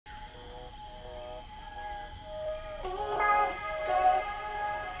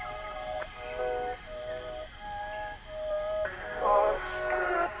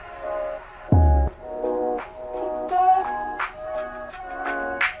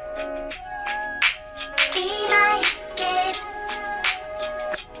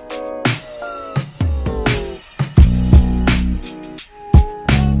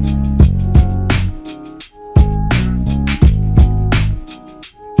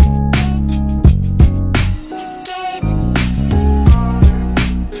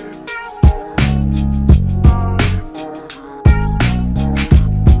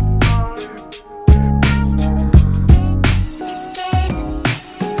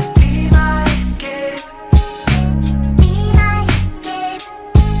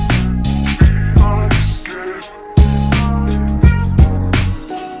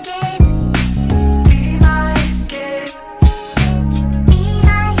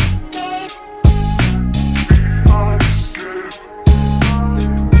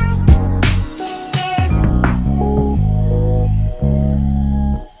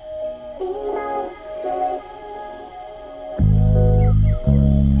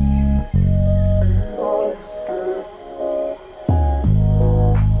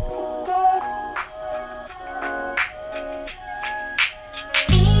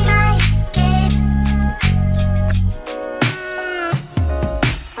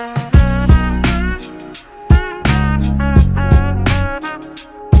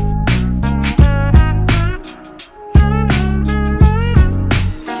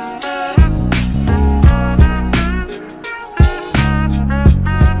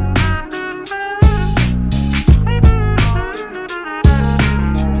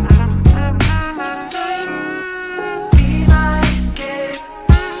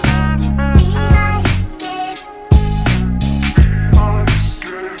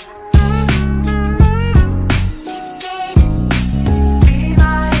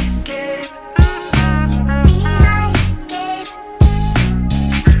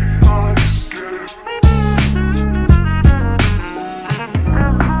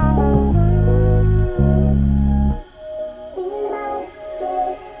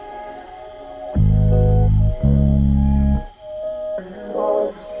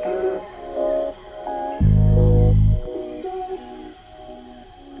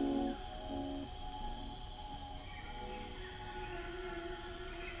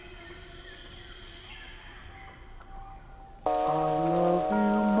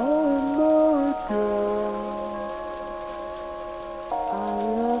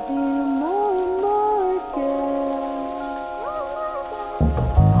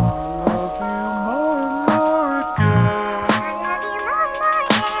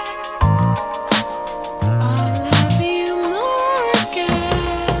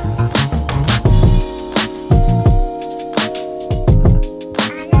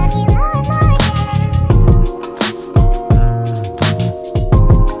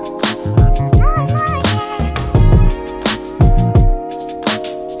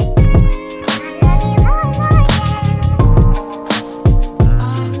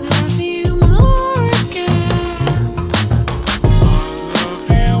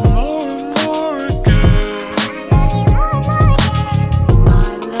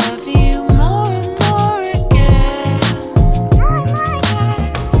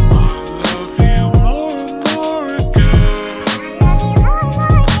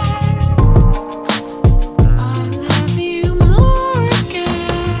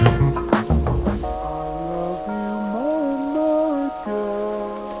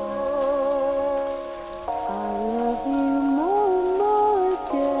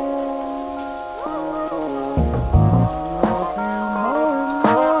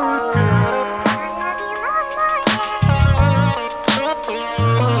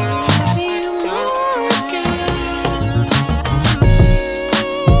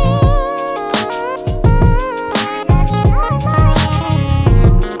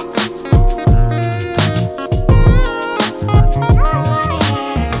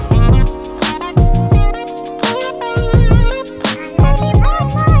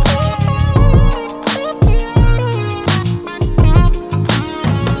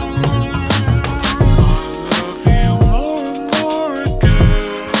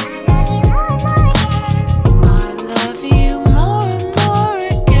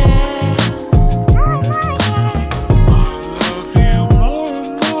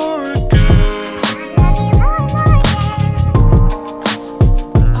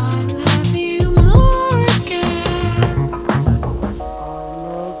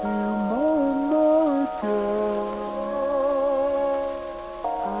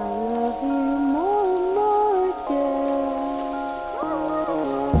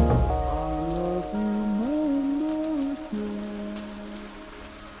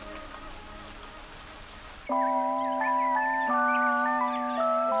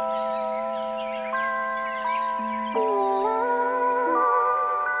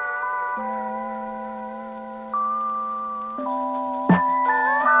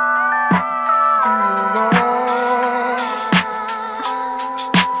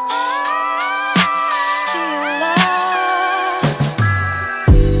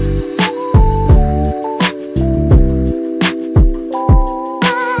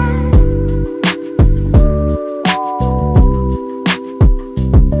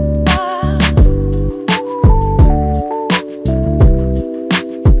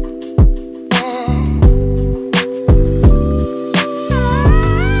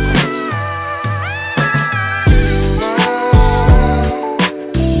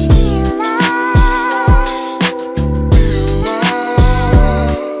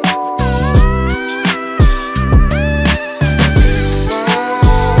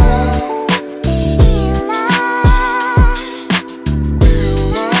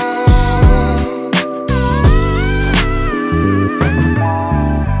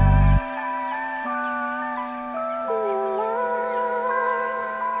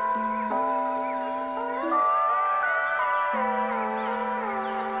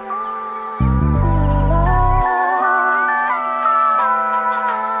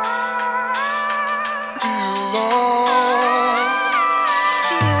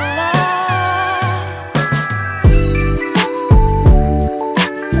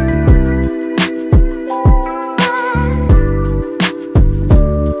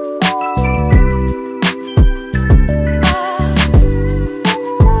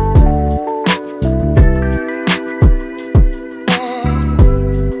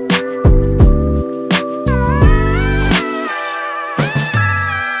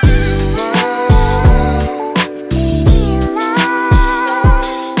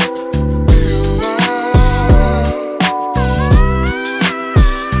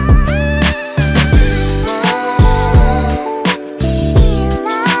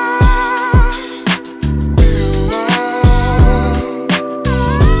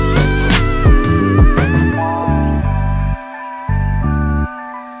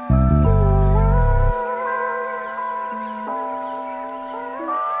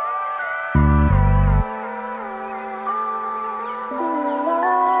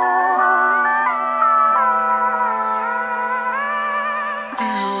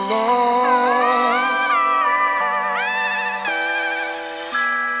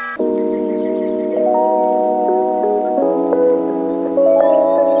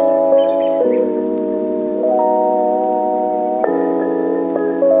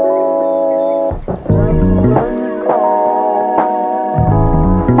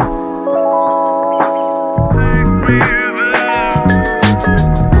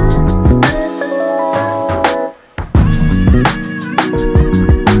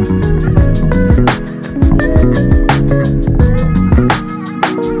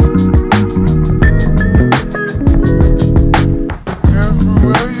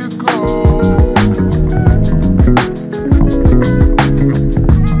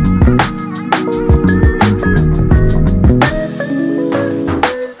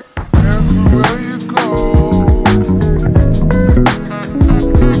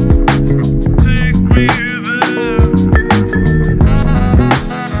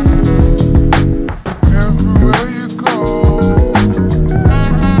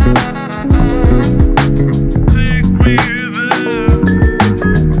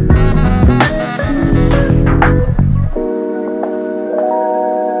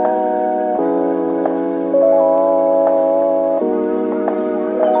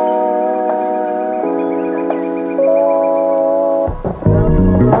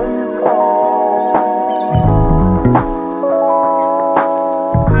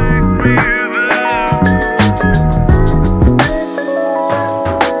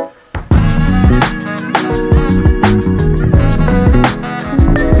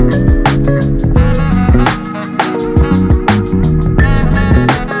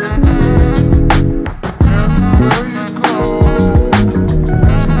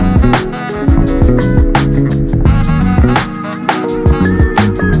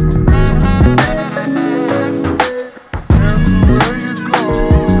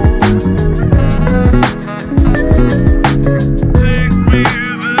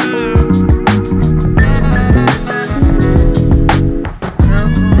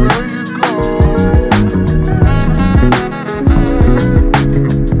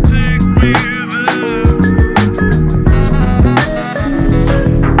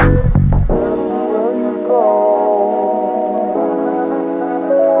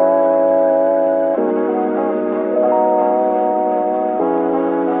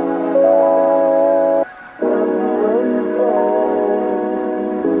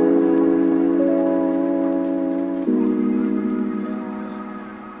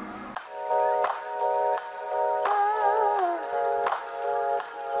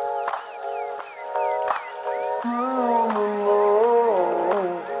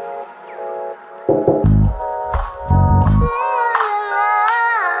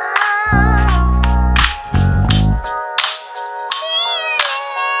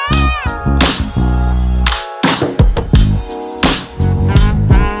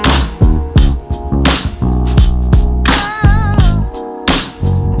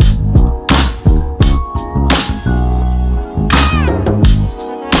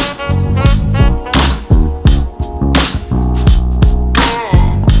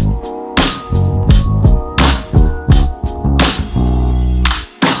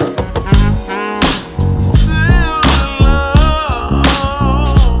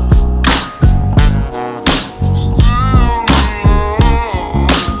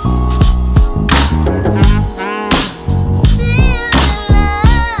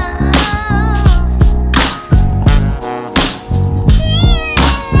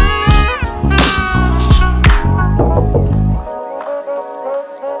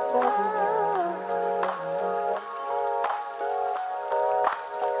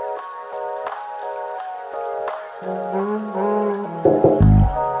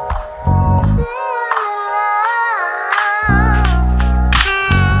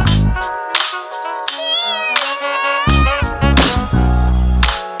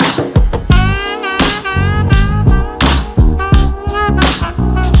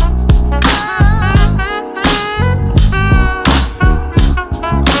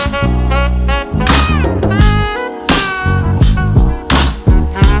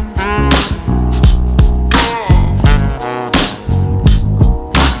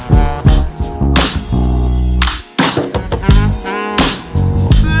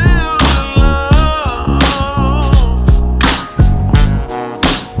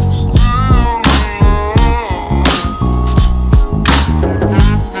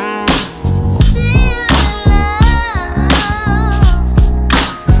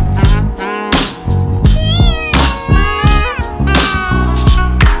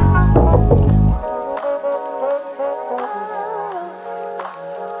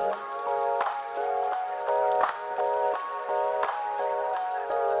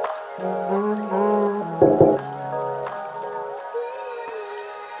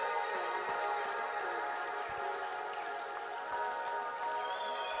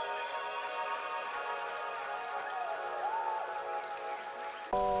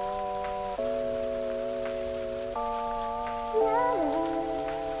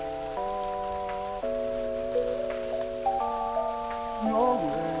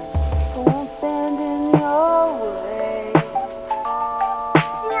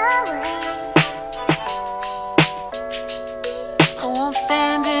I won't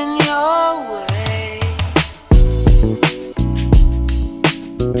stand in your way.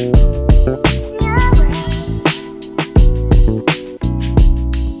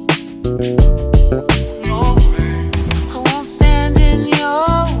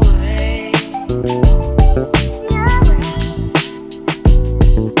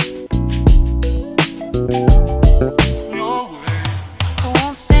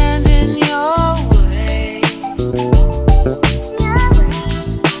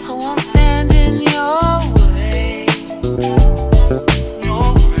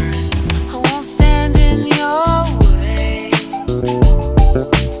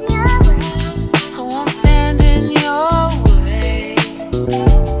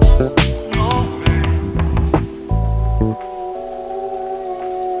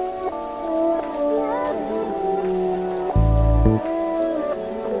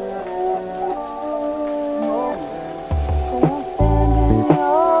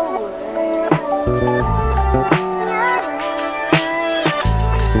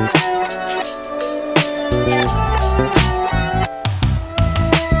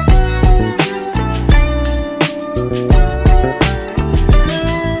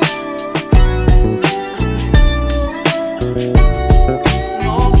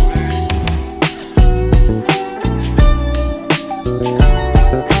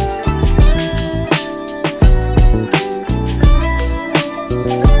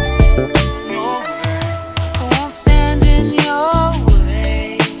 I won't stand in your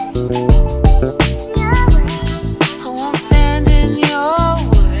way.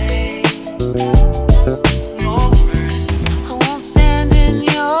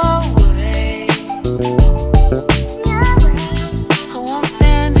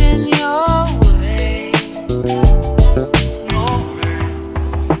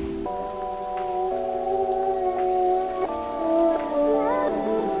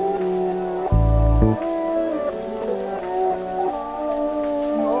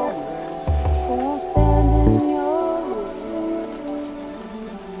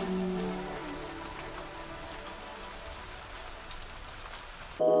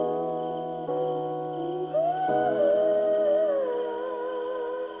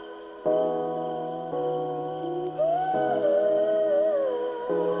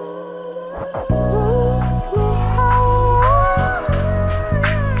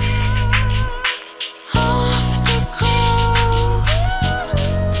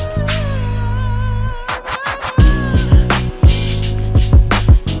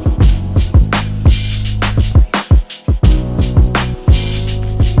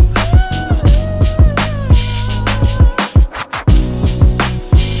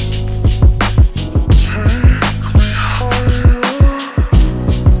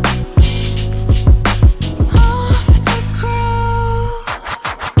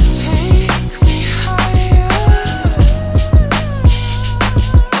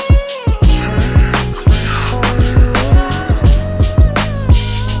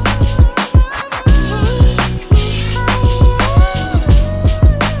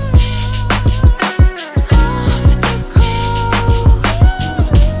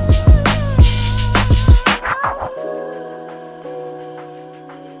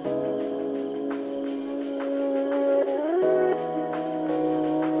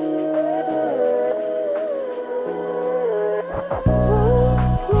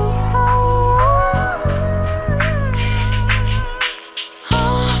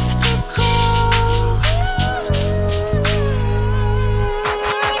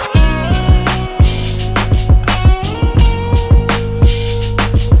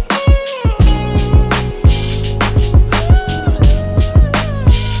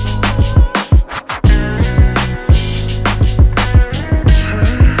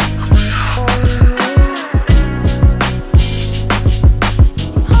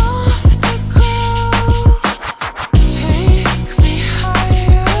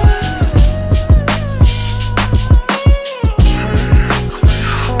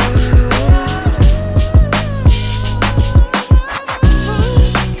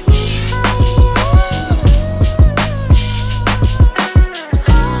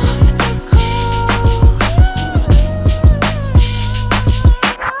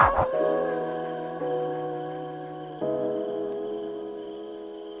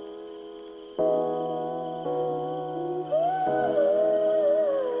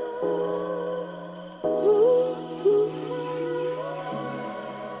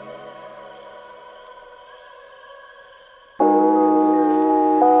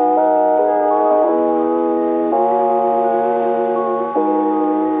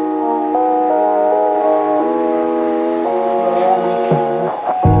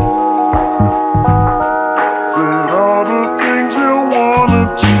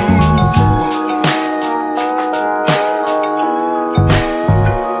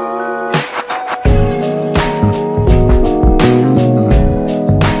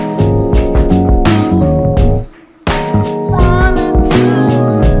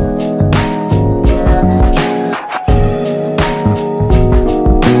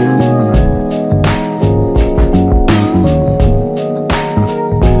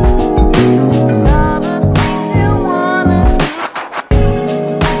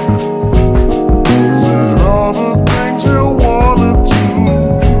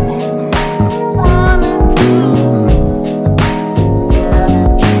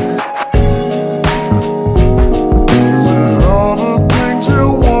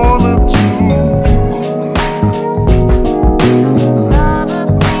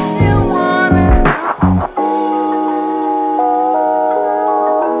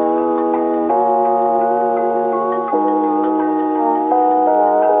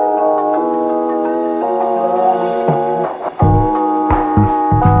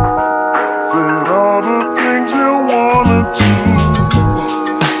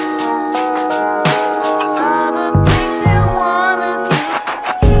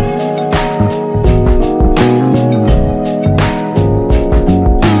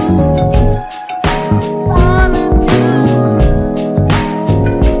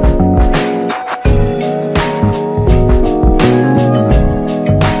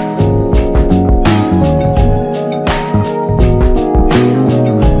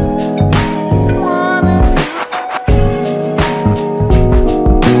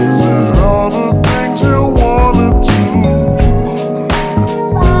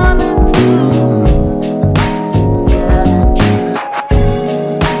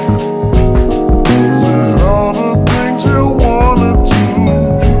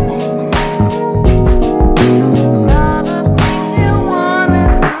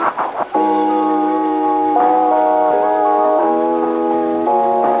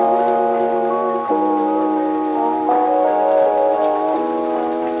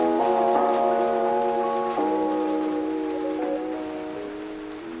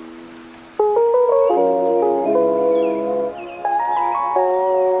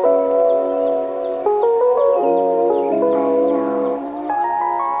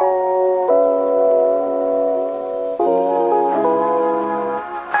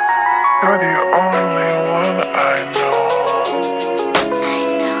 You're the only one I know.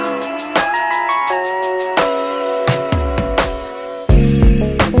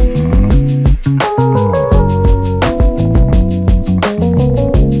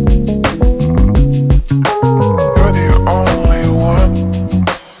 You're the only one.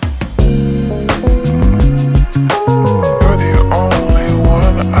 You're the only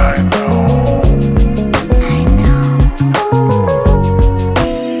one I know.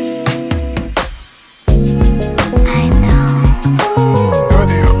 You're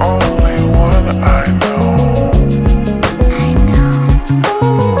the only one I know.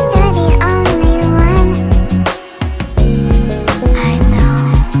 You're the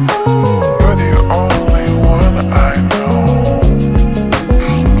only one I know.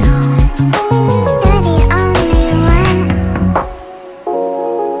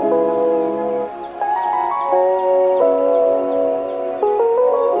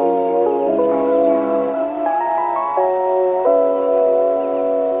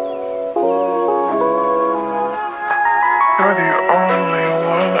 You're the only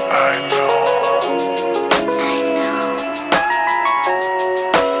one I know.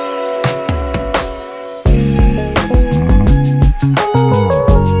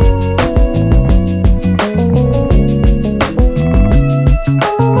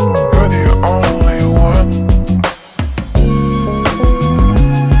 You're the only one.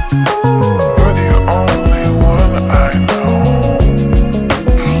 You're the only one I know.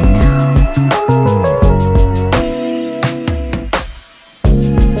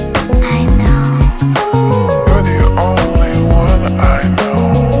 You're the only one I know.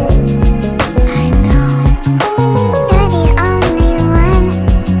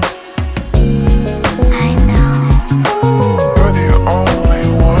 You're the only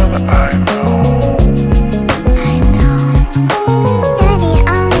one I know.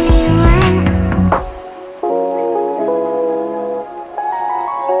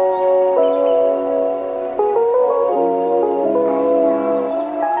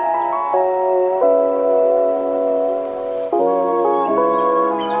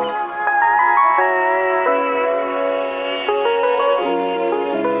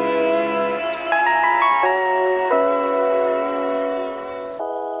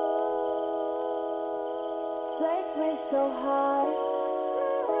 Take me so high.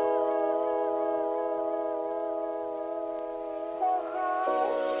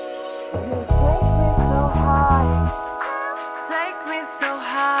 You take me so high. Take me so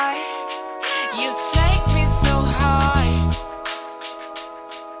high. You take me so high.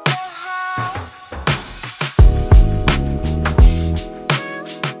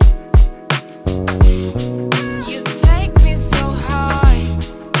 You take me so high.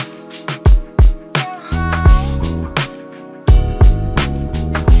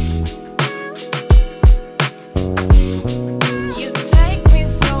 You take me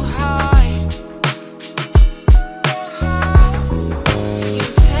so high. You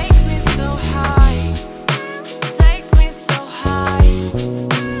take me so high. Take me so high.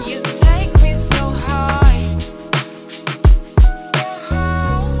 You take me so high.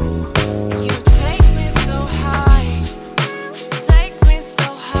 You take me so high. Take me so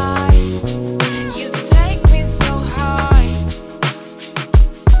high. You take me so high.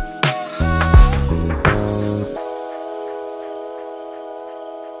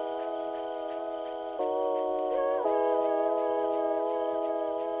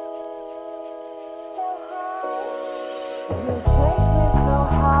 You take me so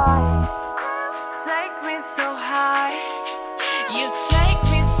high. Take me so high. You take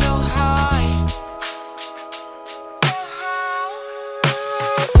me so high.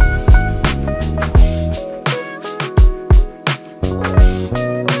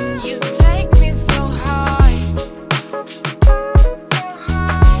 You take me so high.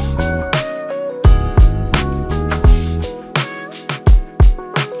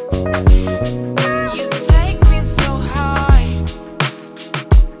 You take me so high.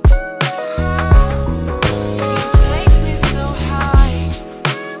 You take me so high.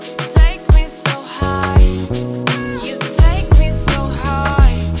 Take me so high. You take me so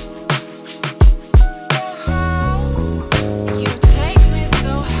high. You take me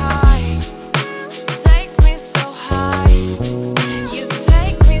so high. Take me so high. You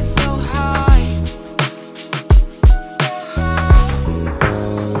take me so high.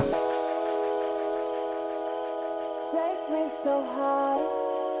 Take me so high.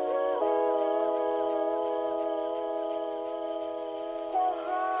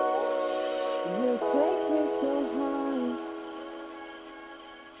 You take me so high.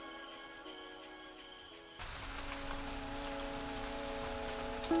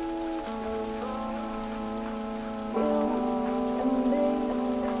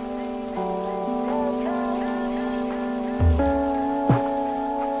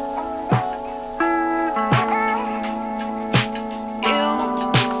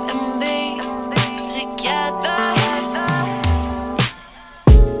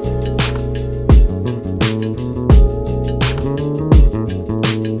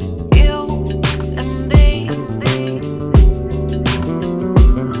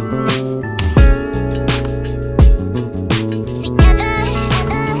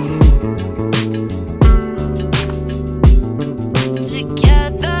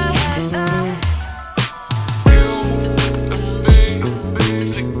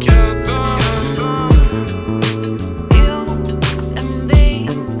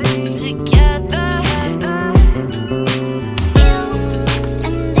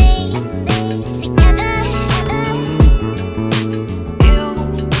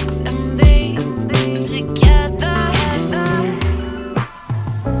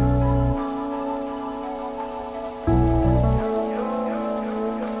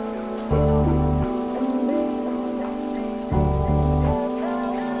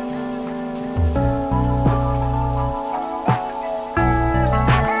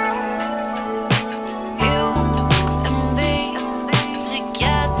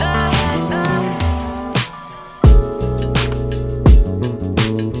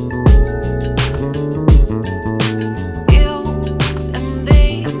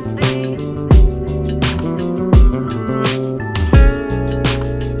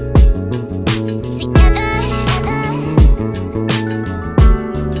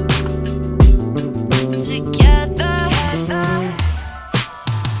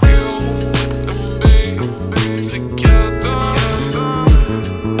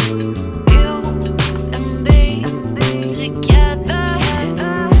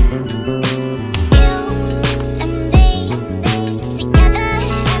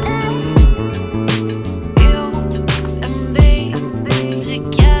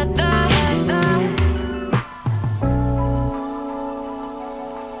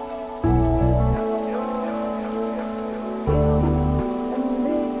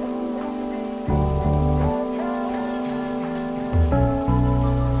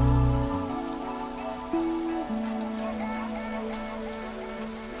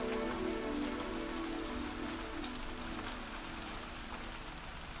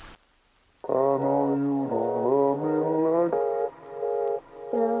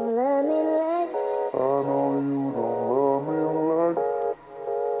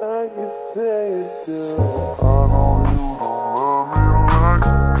 say it do. I know you don't love me like.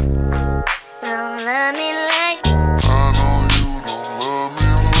 Don't love me like. I know you don't love me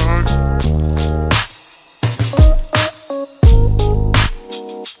like.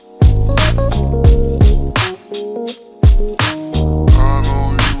 I know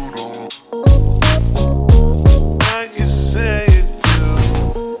you don't like you say it do.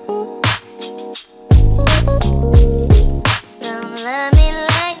 Don't love me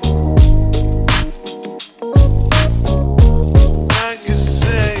like. Like you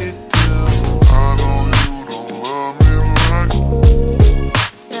say it do. I know you don't love me like.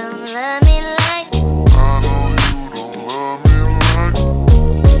 Don't love me like. I know you don't love me like.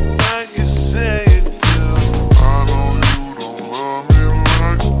 Like you say it do. I know you don't love me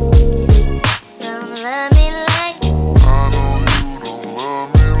like. Don't love me like. I know you don't love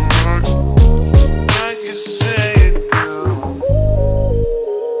me like. Like you say it do.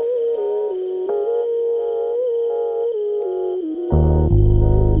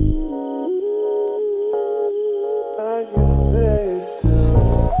 Like you say it do.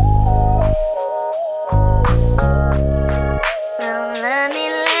 Don't love me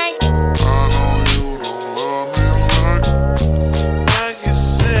like. I know you don't love me like. Like you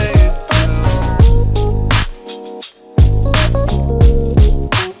say it do.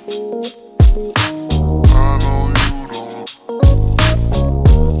 I know you don't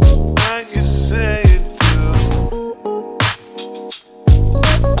like you say it do.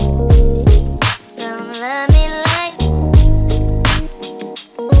 Don't love me like.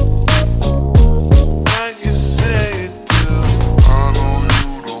 Like you say it do. I know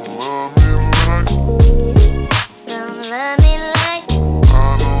you don't love me like. Don't love me like.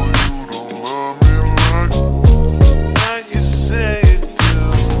 I know you don't love me like. Like you say it do.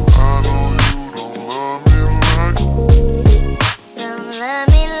 I know you don't love me like. Don't love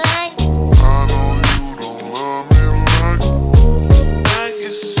me like. I know you don't love me like. Like you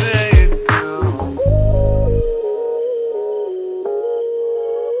say it do.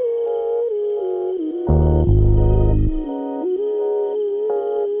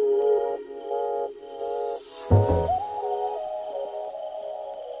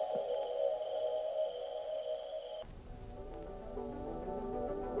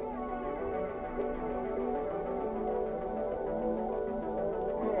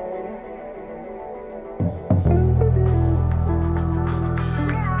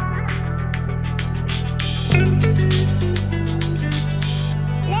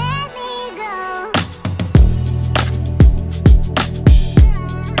 Let me go.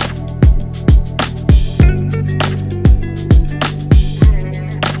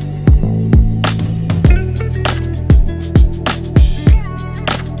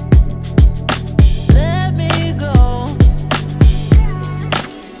 Let me go.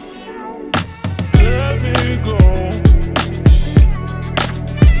 Let me go.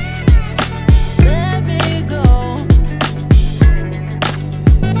 Let me go.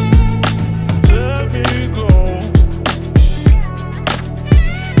 Let me go. Let me go.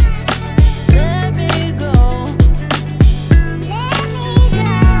 Let me go.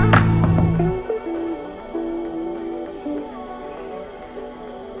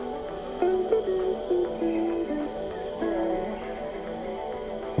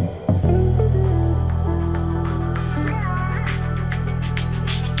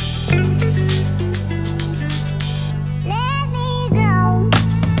 Let me go.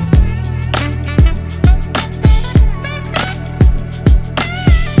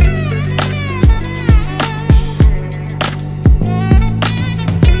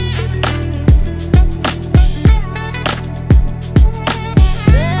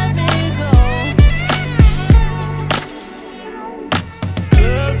 Let me go.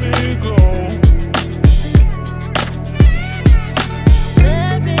 Let me go.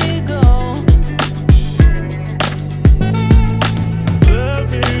 Let me go. Let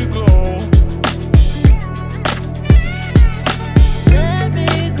me go. Let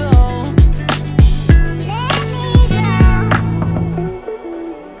me go. Let me go.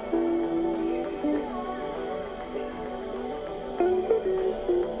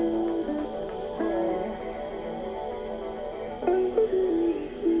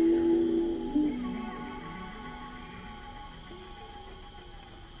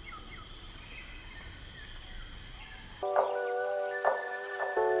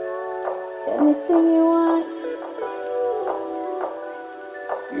 Anything you want.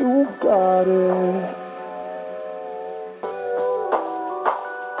 You got it.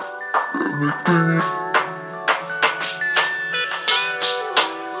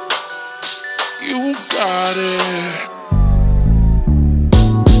 You got it.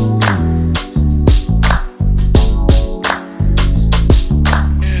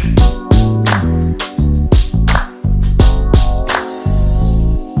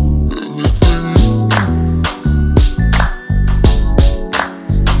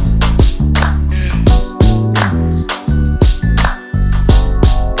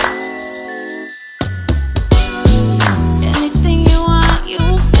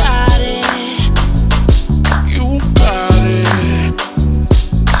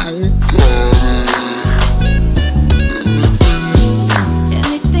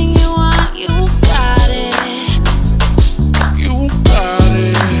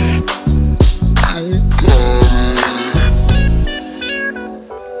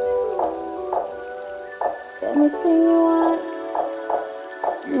 Anything you want,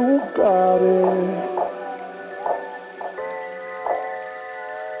 you got it.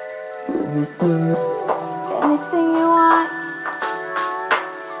 anything you want,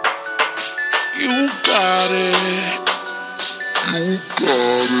 You got it. You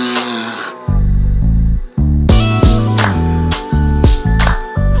got it.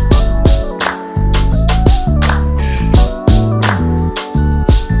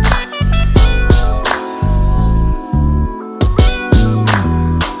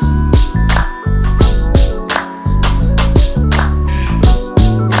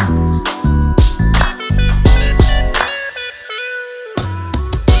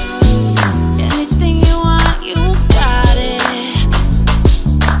 anything you want, you got it.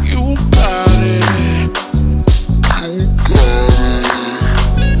 You got it. You got it.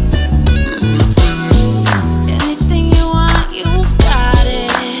 Anything you want, you got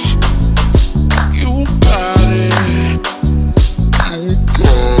it. You got it. You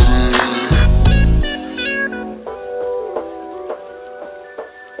got it.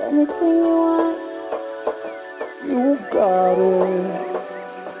 Anything you want, You got it.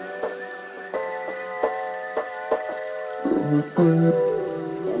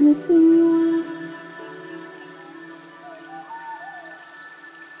 anything you want.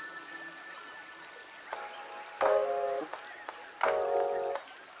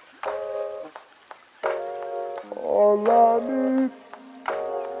 All I need.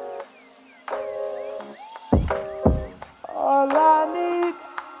 All I need.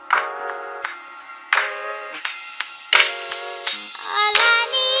 All I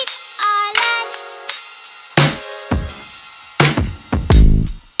need, all I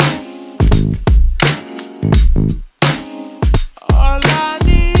All I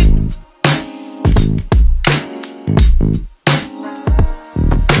need.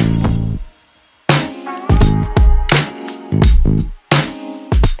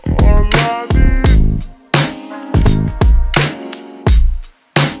 All I need.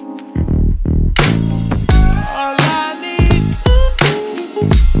 All I need.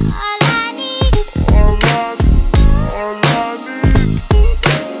 all I need, All I need.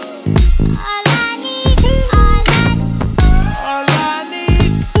 all I need, all I All I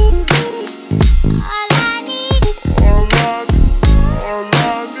need. all I need, All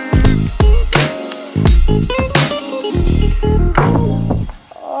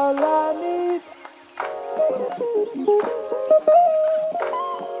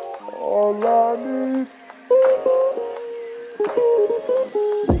I need. All I need.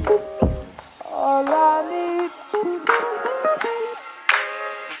 All I need. All I need.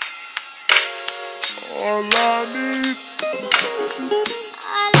 All I need.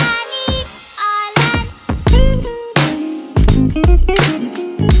 all I need, all I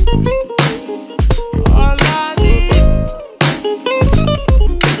All I need.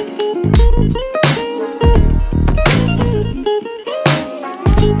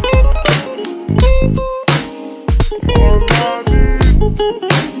 All I need.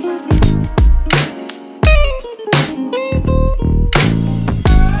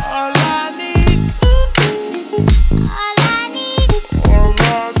 All I need. all I need,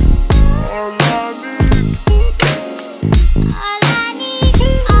 All I need. all I need,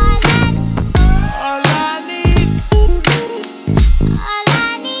 all I All I need. all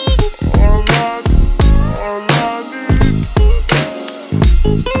I need,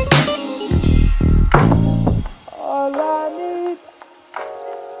 All I need. All I need.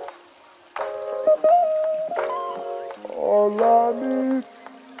 All I need.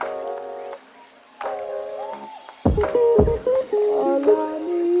 All I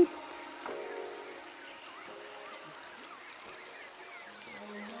need.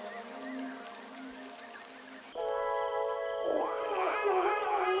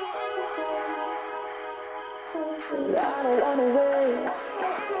 I don't wanna wait.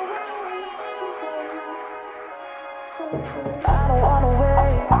 I don't wanna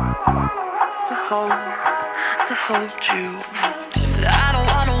wait to hold you. I don't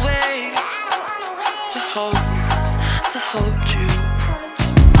wanna wait to hold you.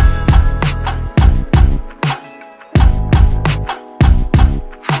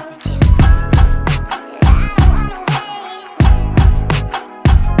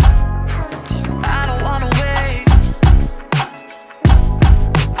 I don't wanna wait.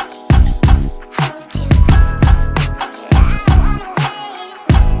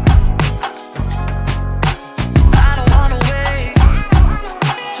 I don't wanna wait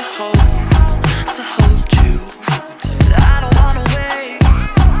to hold you. I don't wanna wait.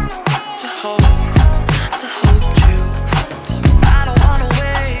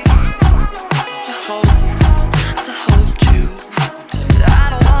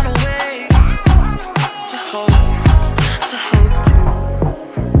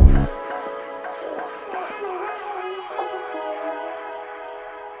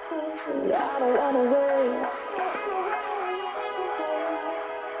 I don't wanna wait.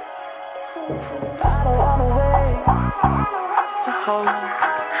 I don't wanna wait to hold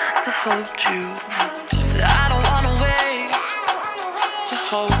you. I don't wanna wait to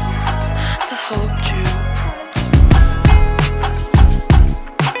hold you.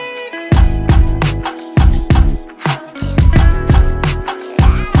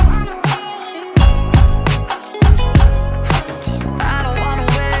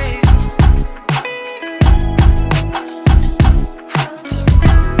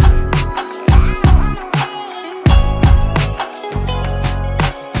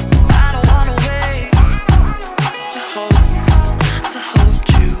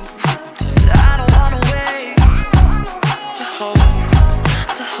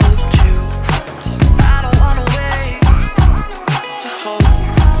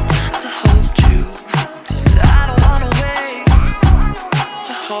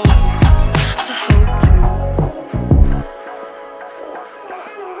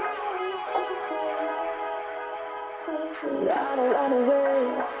 I don't wanna wait.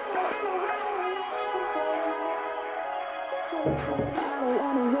 I don't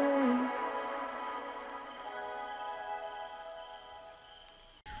wanna wait.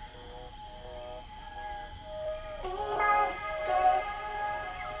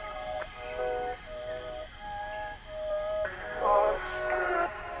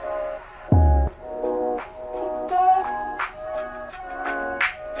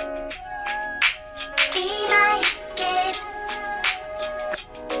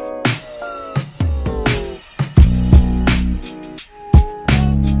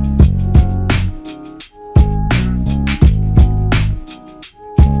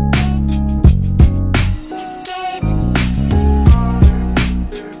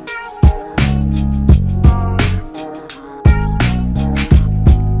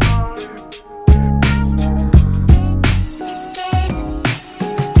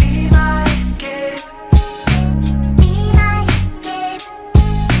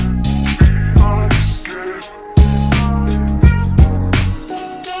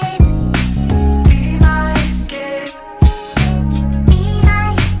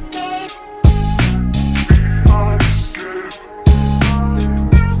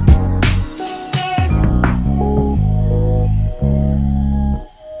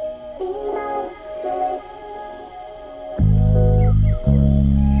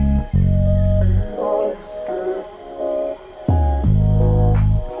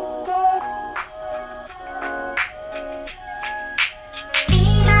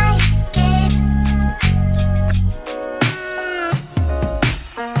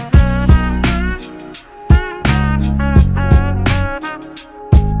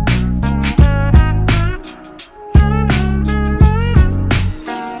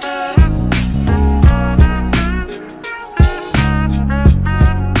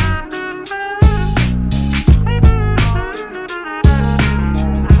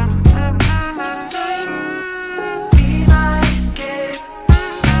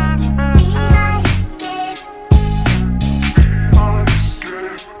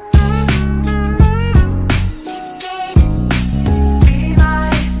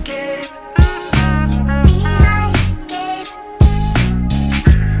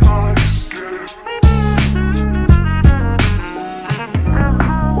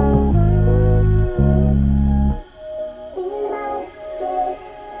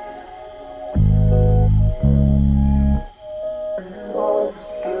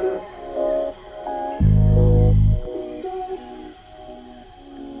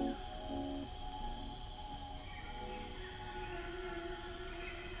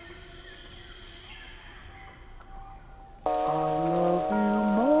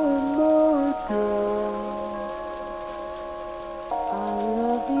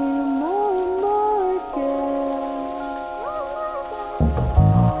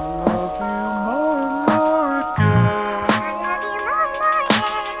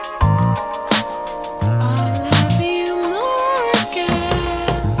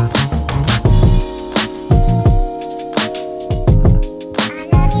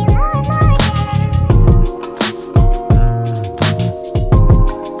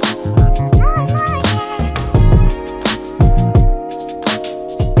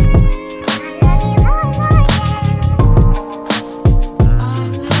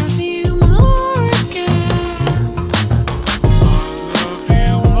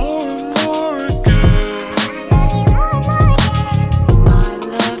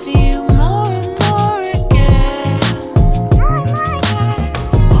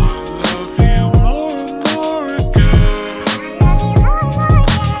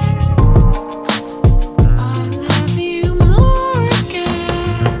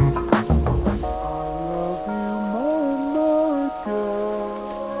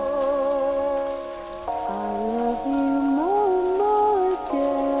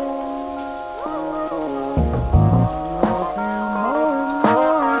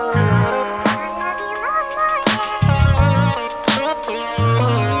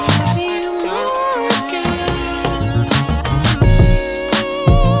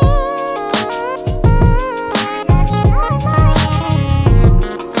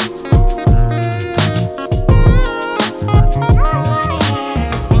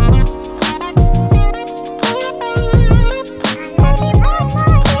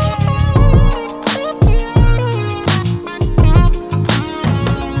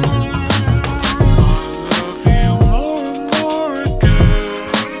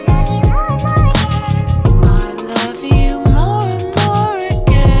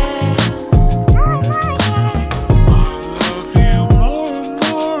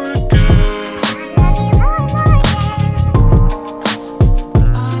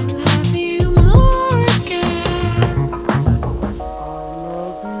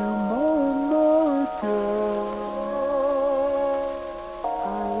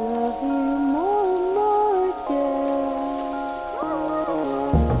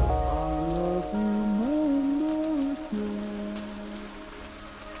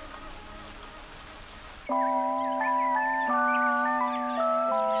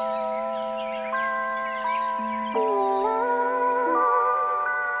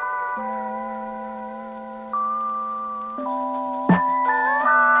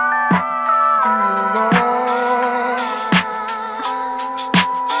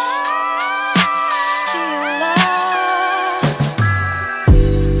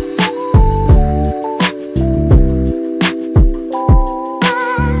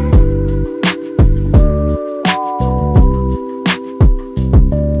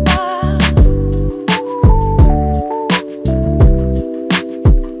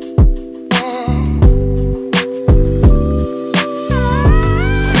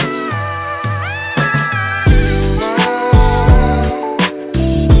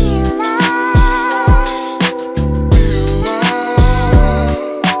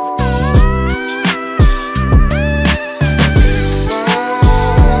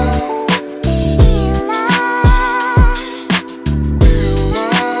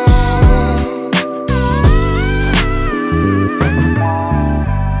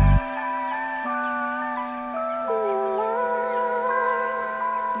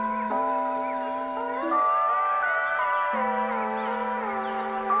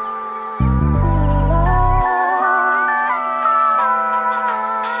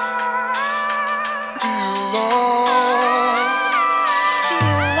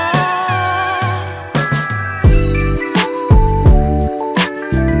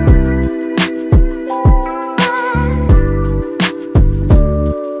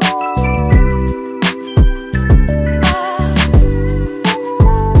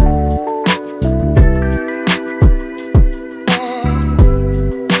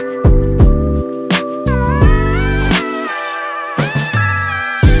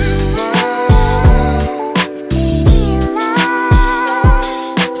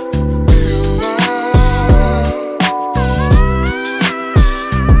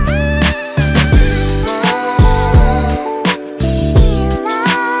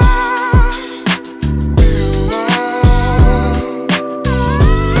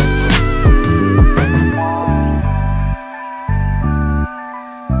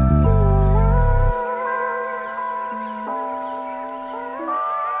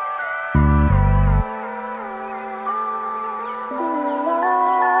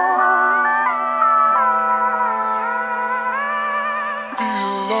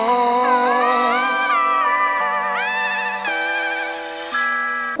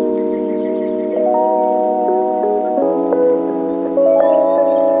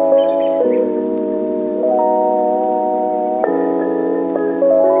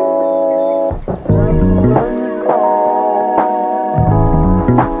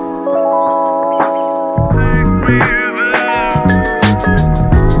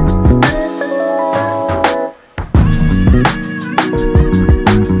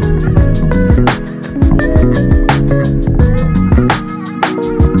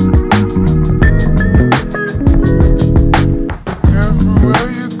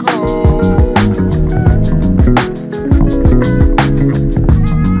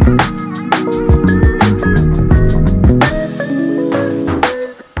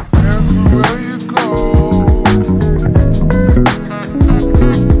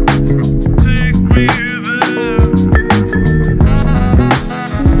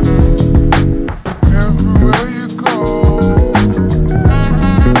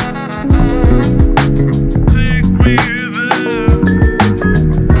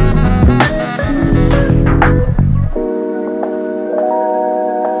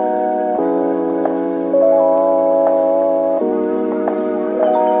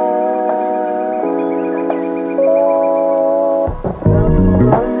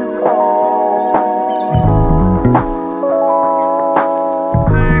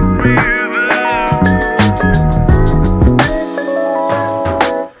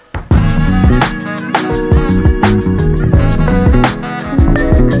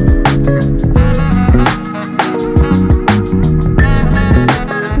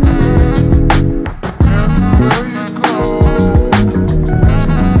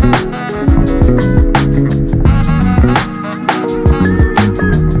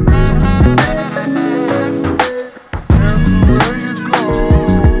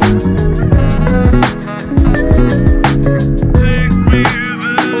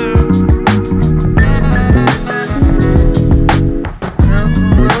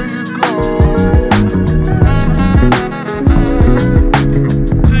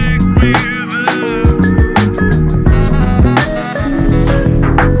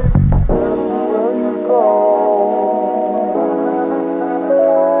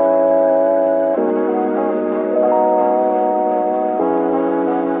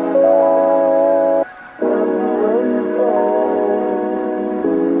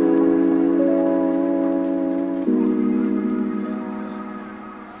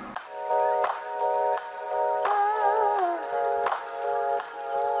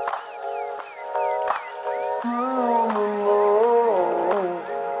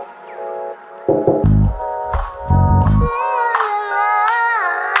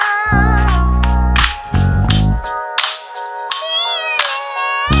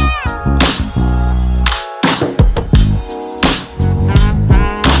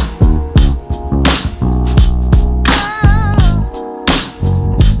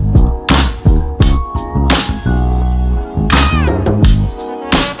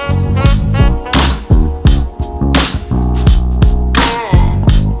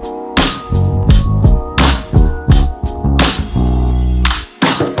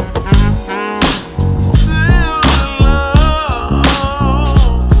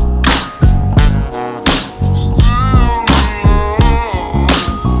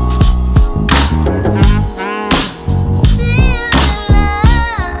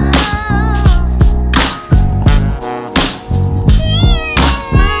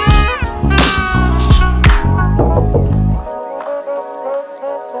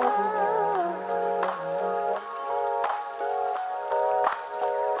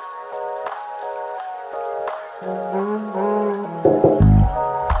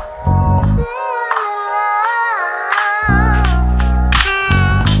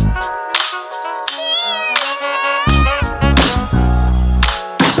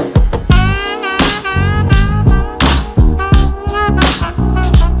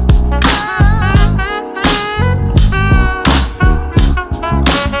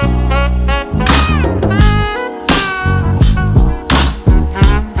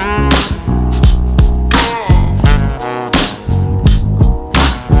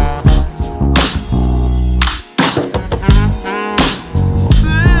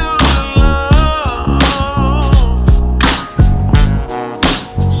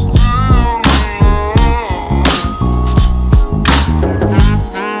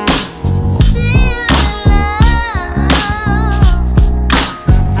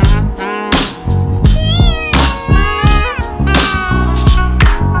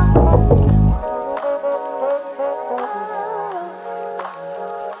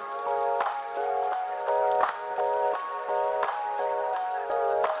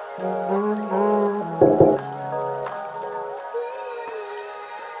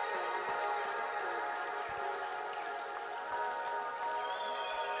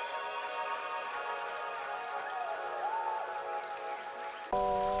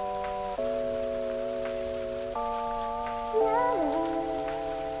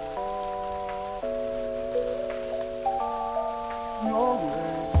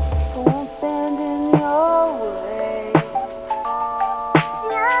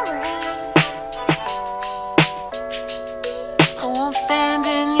 stand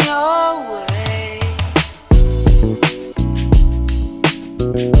in your way.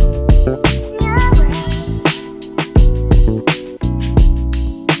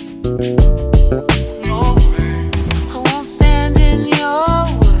 I won't stand in your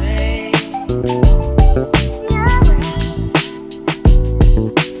way.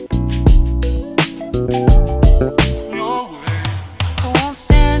 I won't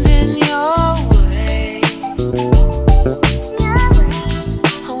stand in your way.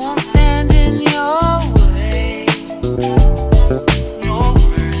 I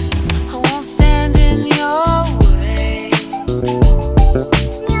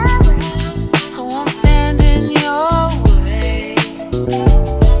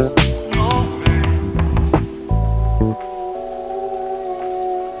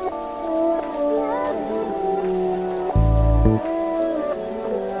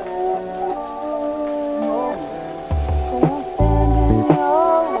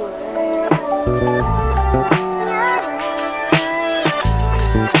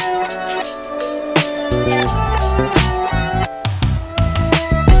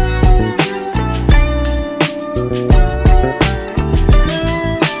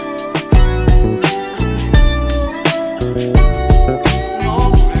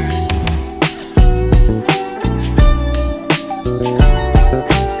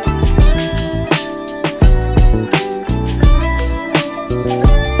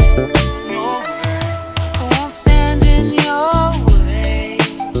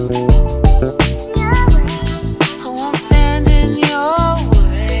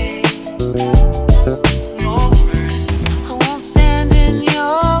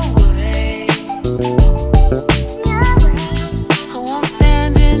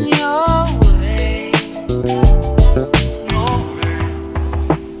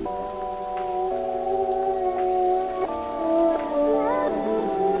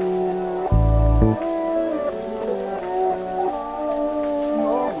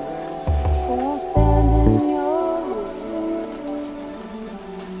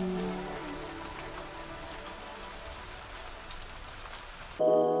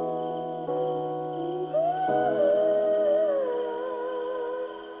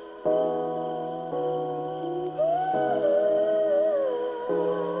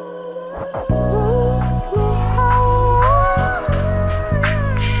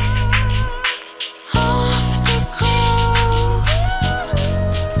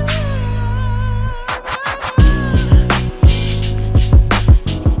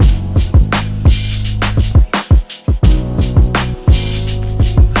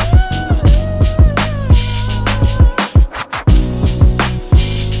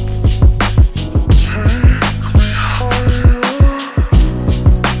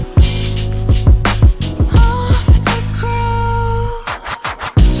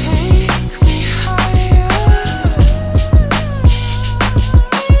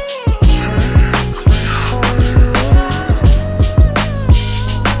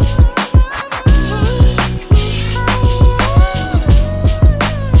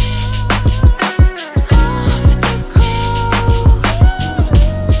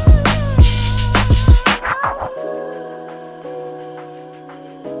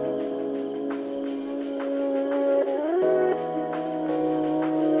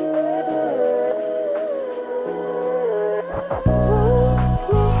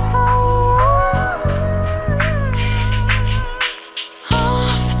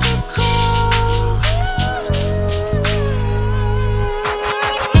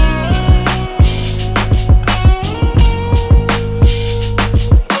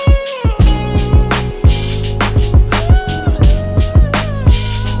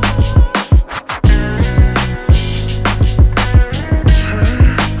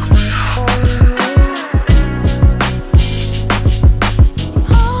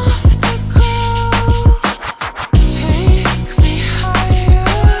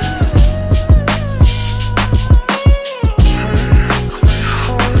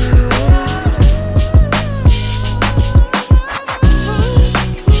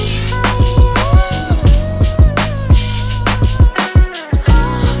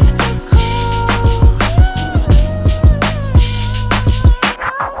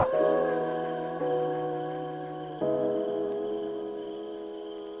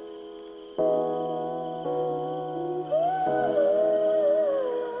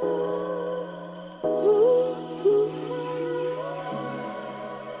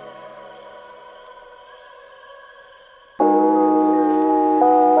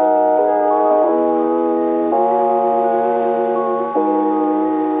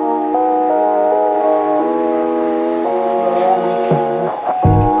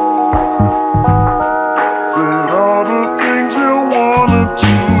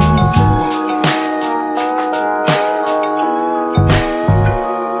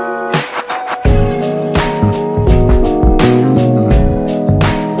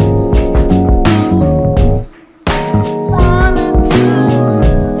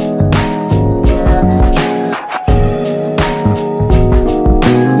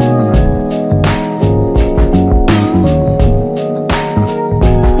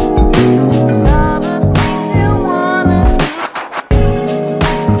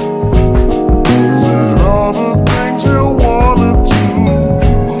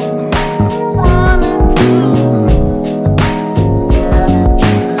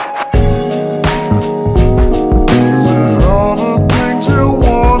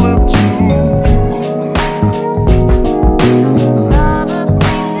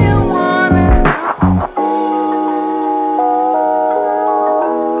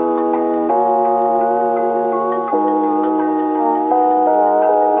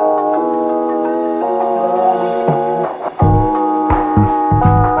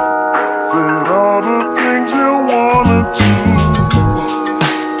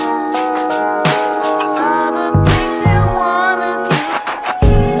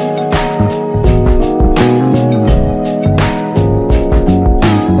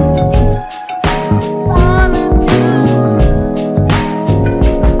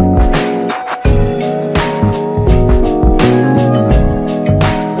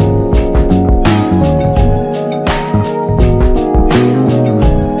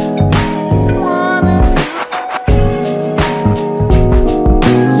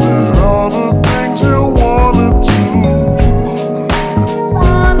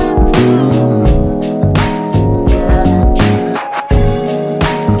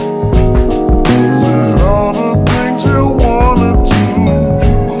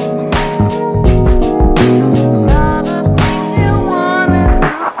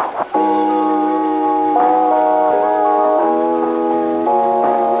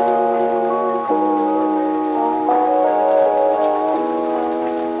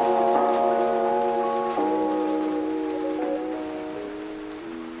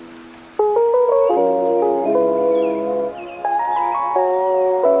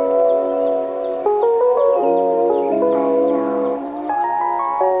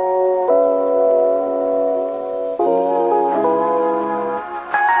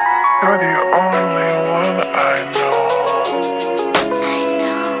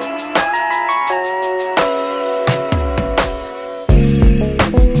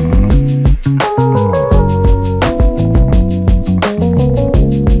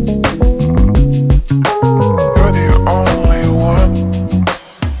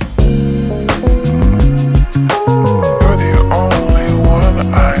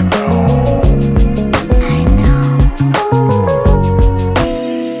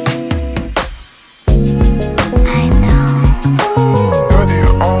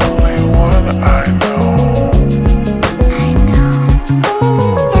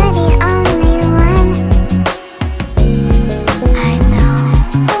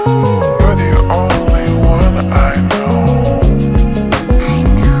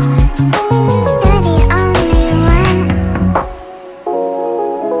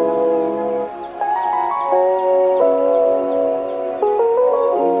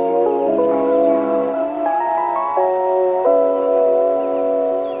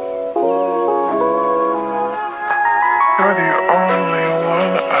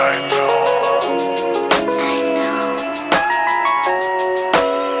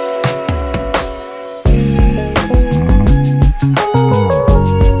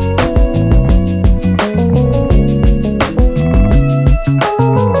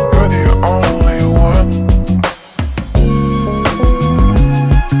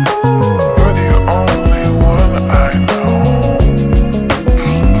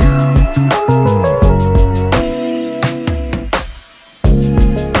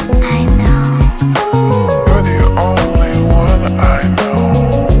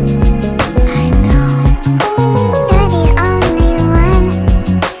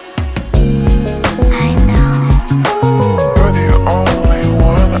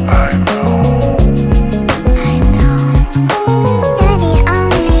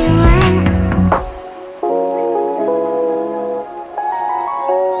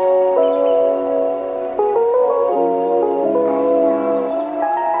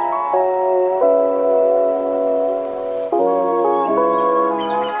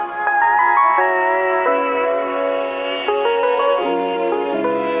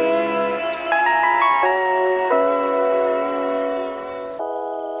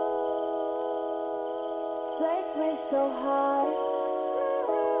take me so high.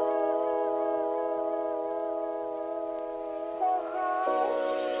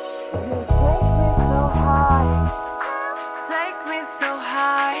 You take me so high. Take me so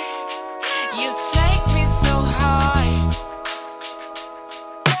high. You take me so high.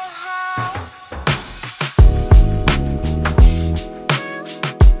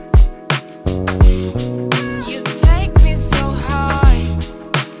 You take me so high.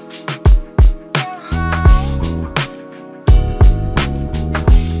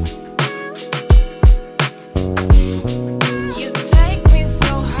 You take me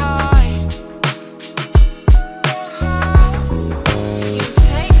so high. You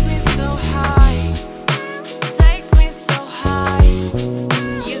take me so high. Take me so high.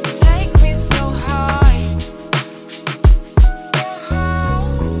 You take me so high.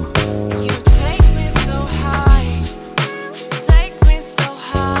 You take me so high. Take me so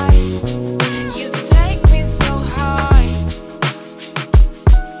high. You take me so high.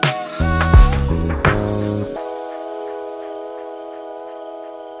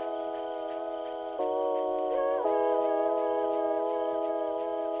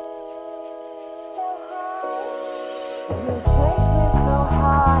 You take me so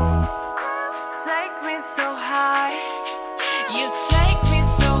high. Take me so high. You take me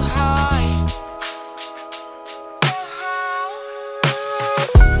so high.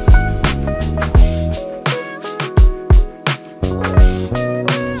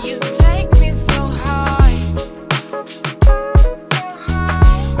 You take me so high. You take me so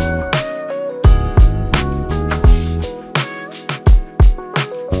high.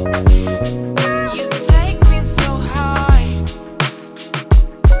 You take me so high.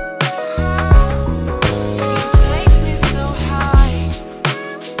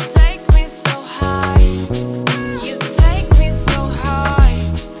 Take me so high. You take me so high.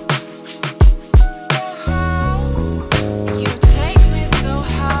 You take me so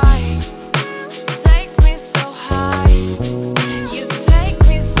high. Take me so high. You take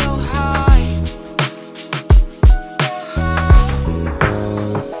me so high.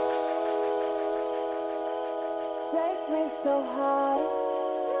 Take me so high.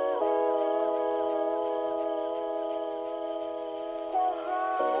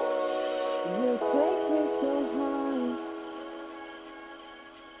 You take me so high.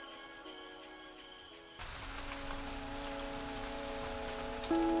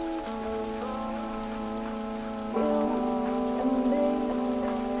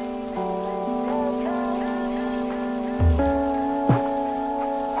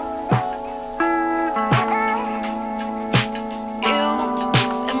 You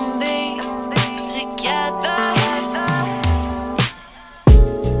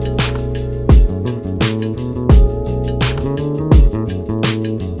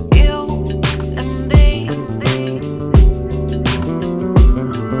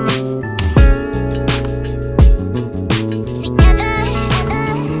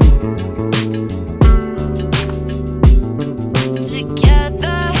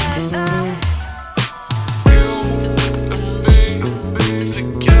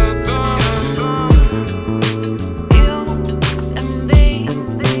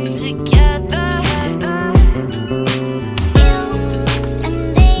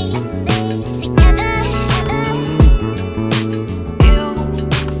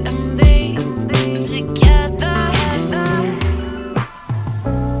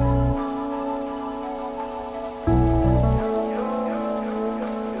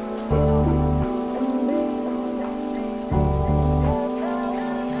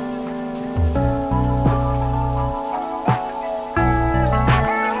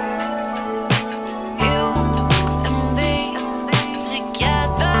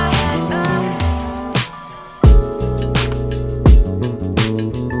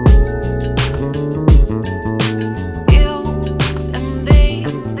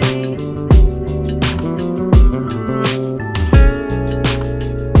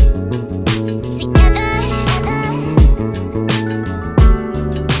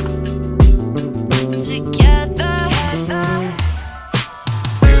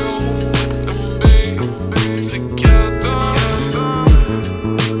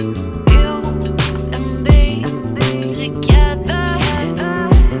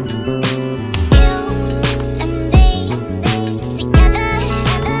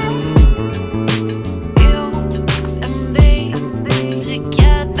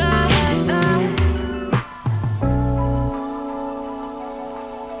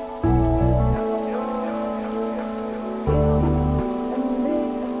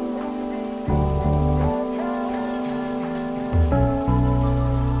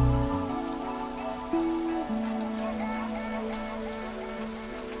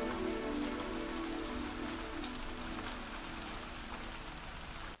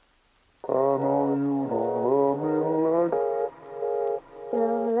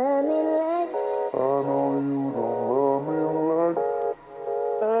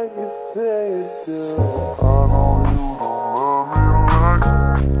say you do. I know you don't love me like.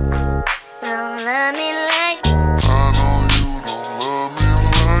 Don't love me like. I know you don't love me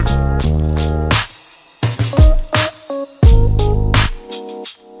like.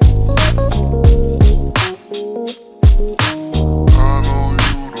 I know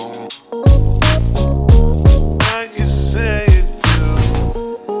you don't like you say you do.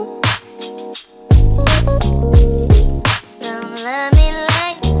 Don't love me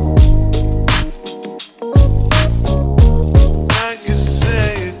like. Like you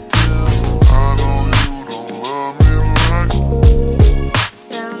say you do. I know you don't love me like.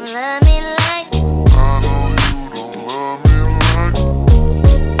 Don't love me like. I know you don't love me like.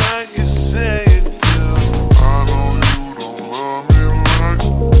 Like you say you do. I know you don't love me like.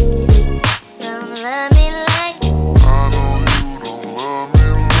 Don't love me like. I know you don't love me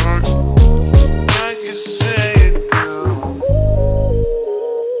like. Like you say you do.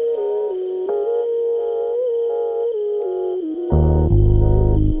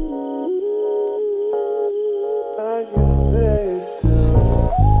 Like you say you do.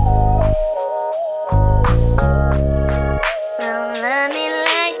 Don't love me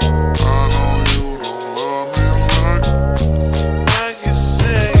like. I know you don't love me like. Like you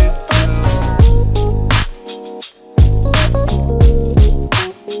say you do.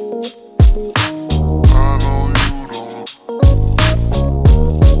 I know you don't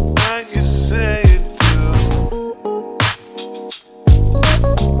like you say you do.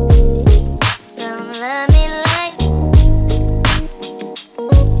 Don't love me like.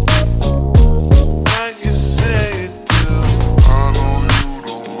 Like you say you do. I know you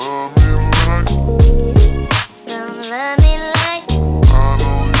don't love me like. Don't love me like. I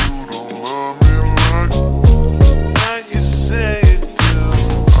know you don't love me like. Like you say you do.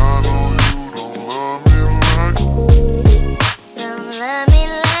 I know you don't love me like. Don't love me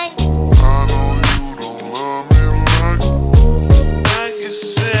like. I know you don't love me like. Like you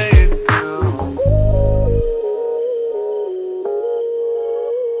say you do.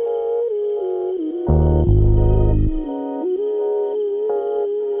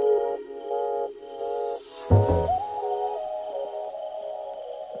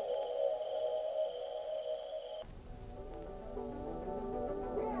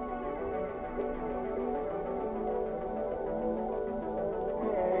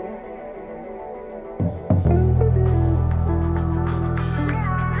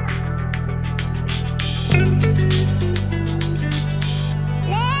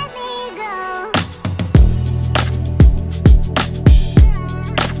 Let me go.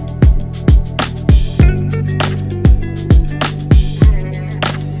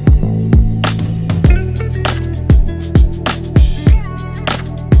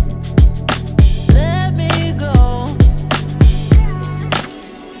 Let me go.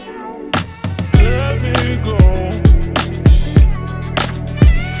 Let me go.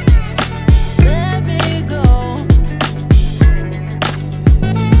 Let me go.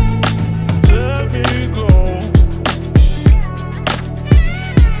 Let me go.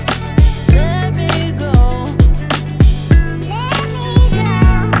 Let me go. Let me go.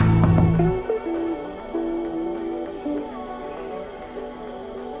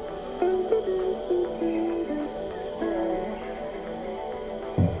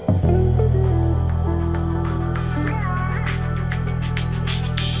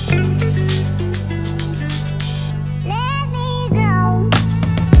 Let me go.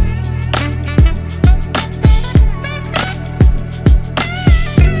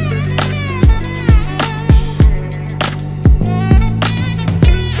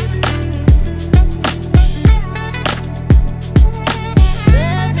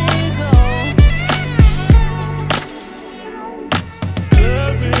 Let me go.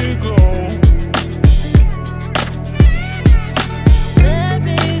 Let me go. Let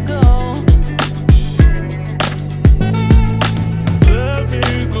me go. Let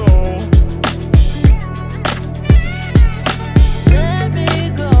me go. Let me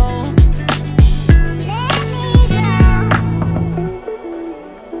go. Let me go.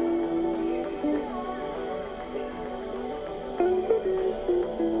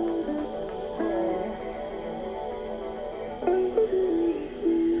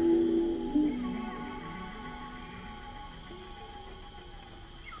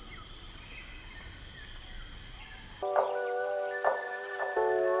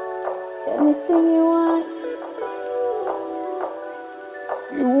 Anything you want.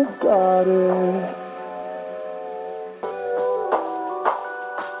 You got it.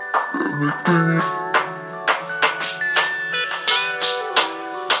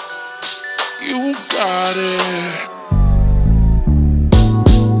 You got it.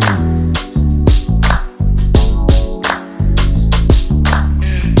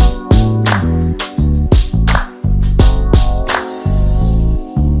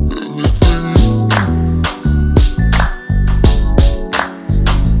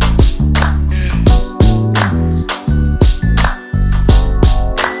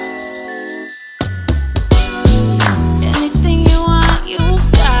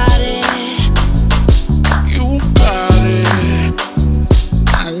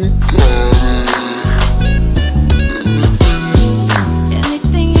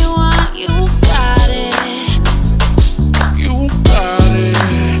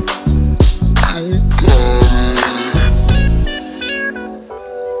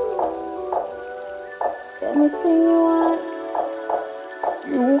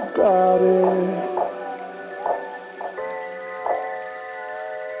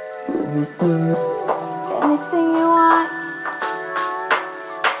 Anything you want.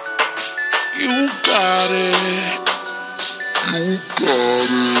 You got it. You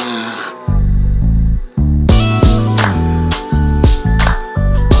got it.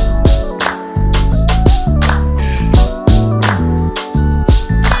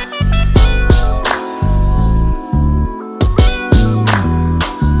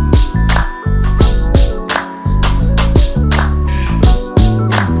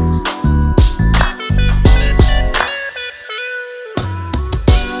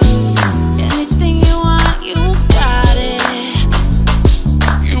 Anything you want, you got it.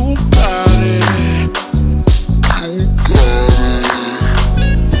 You got it. You got it.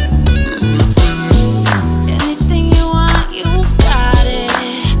 Anything you want, you got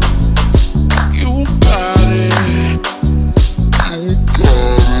it. You got it. You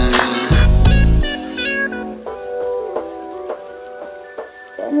got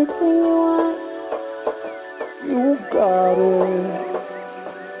Anything you want. it. You got it.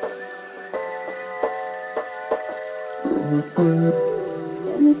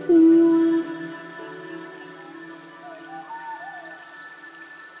 Anything you want.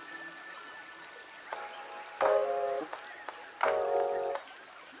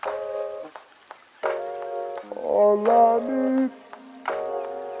 All I need.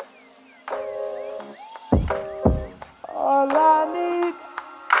 All I need.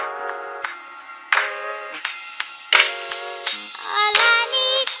 All I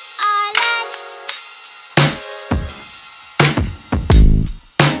need, All I need.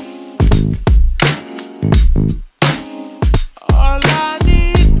 All I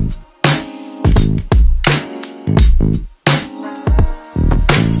need.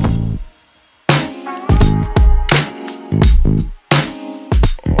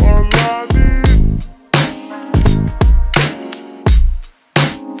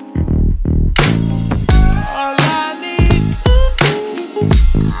 All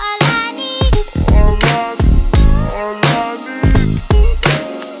I need. all I need, All I need.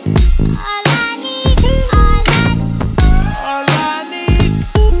 all I need, all I need, All I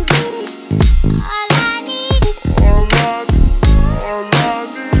need. all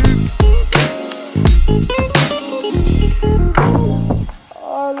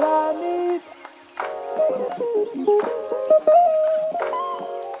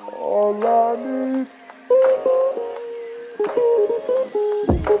I need. All I need. All I need.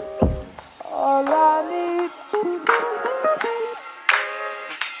 All I need. All I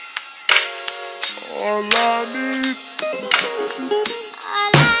need. All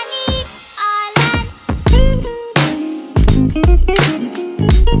I need. All I need,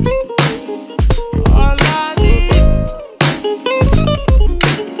 All I need.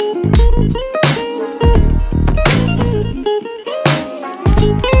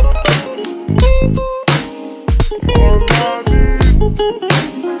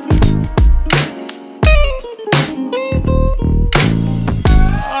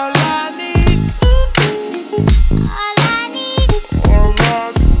 All I need. All I need. all I need,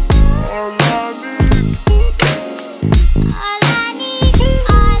 All I need. all I need,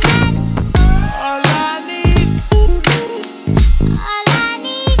 all I need, All I need.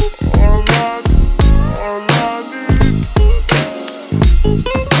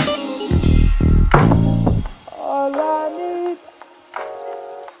 all I need. All I need.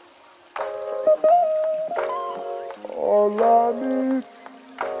 All I need.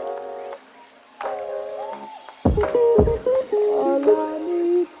 All I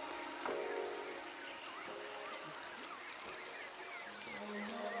need.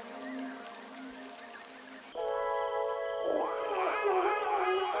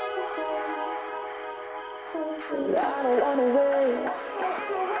 I don't wanna wait.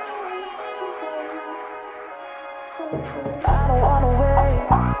 I don't wanna wait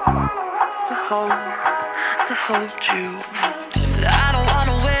to hold you. I don't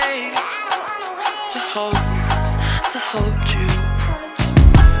wanna wait to hold you.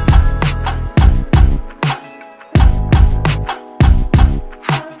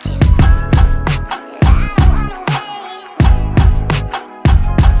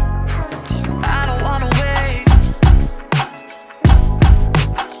 I don't wanna wait.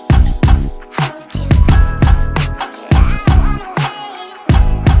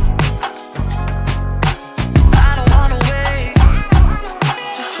 I don't wanna wait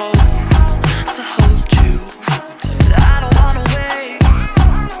to hold you. I don't wanna wait.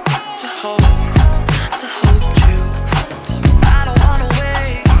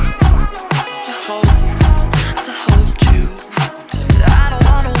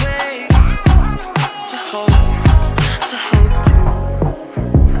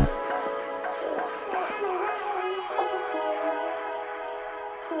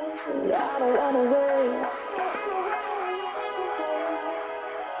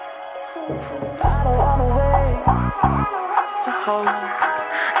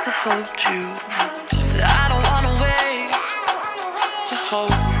 to hold you. I don't wanna wait to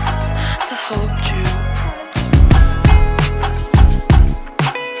hold you.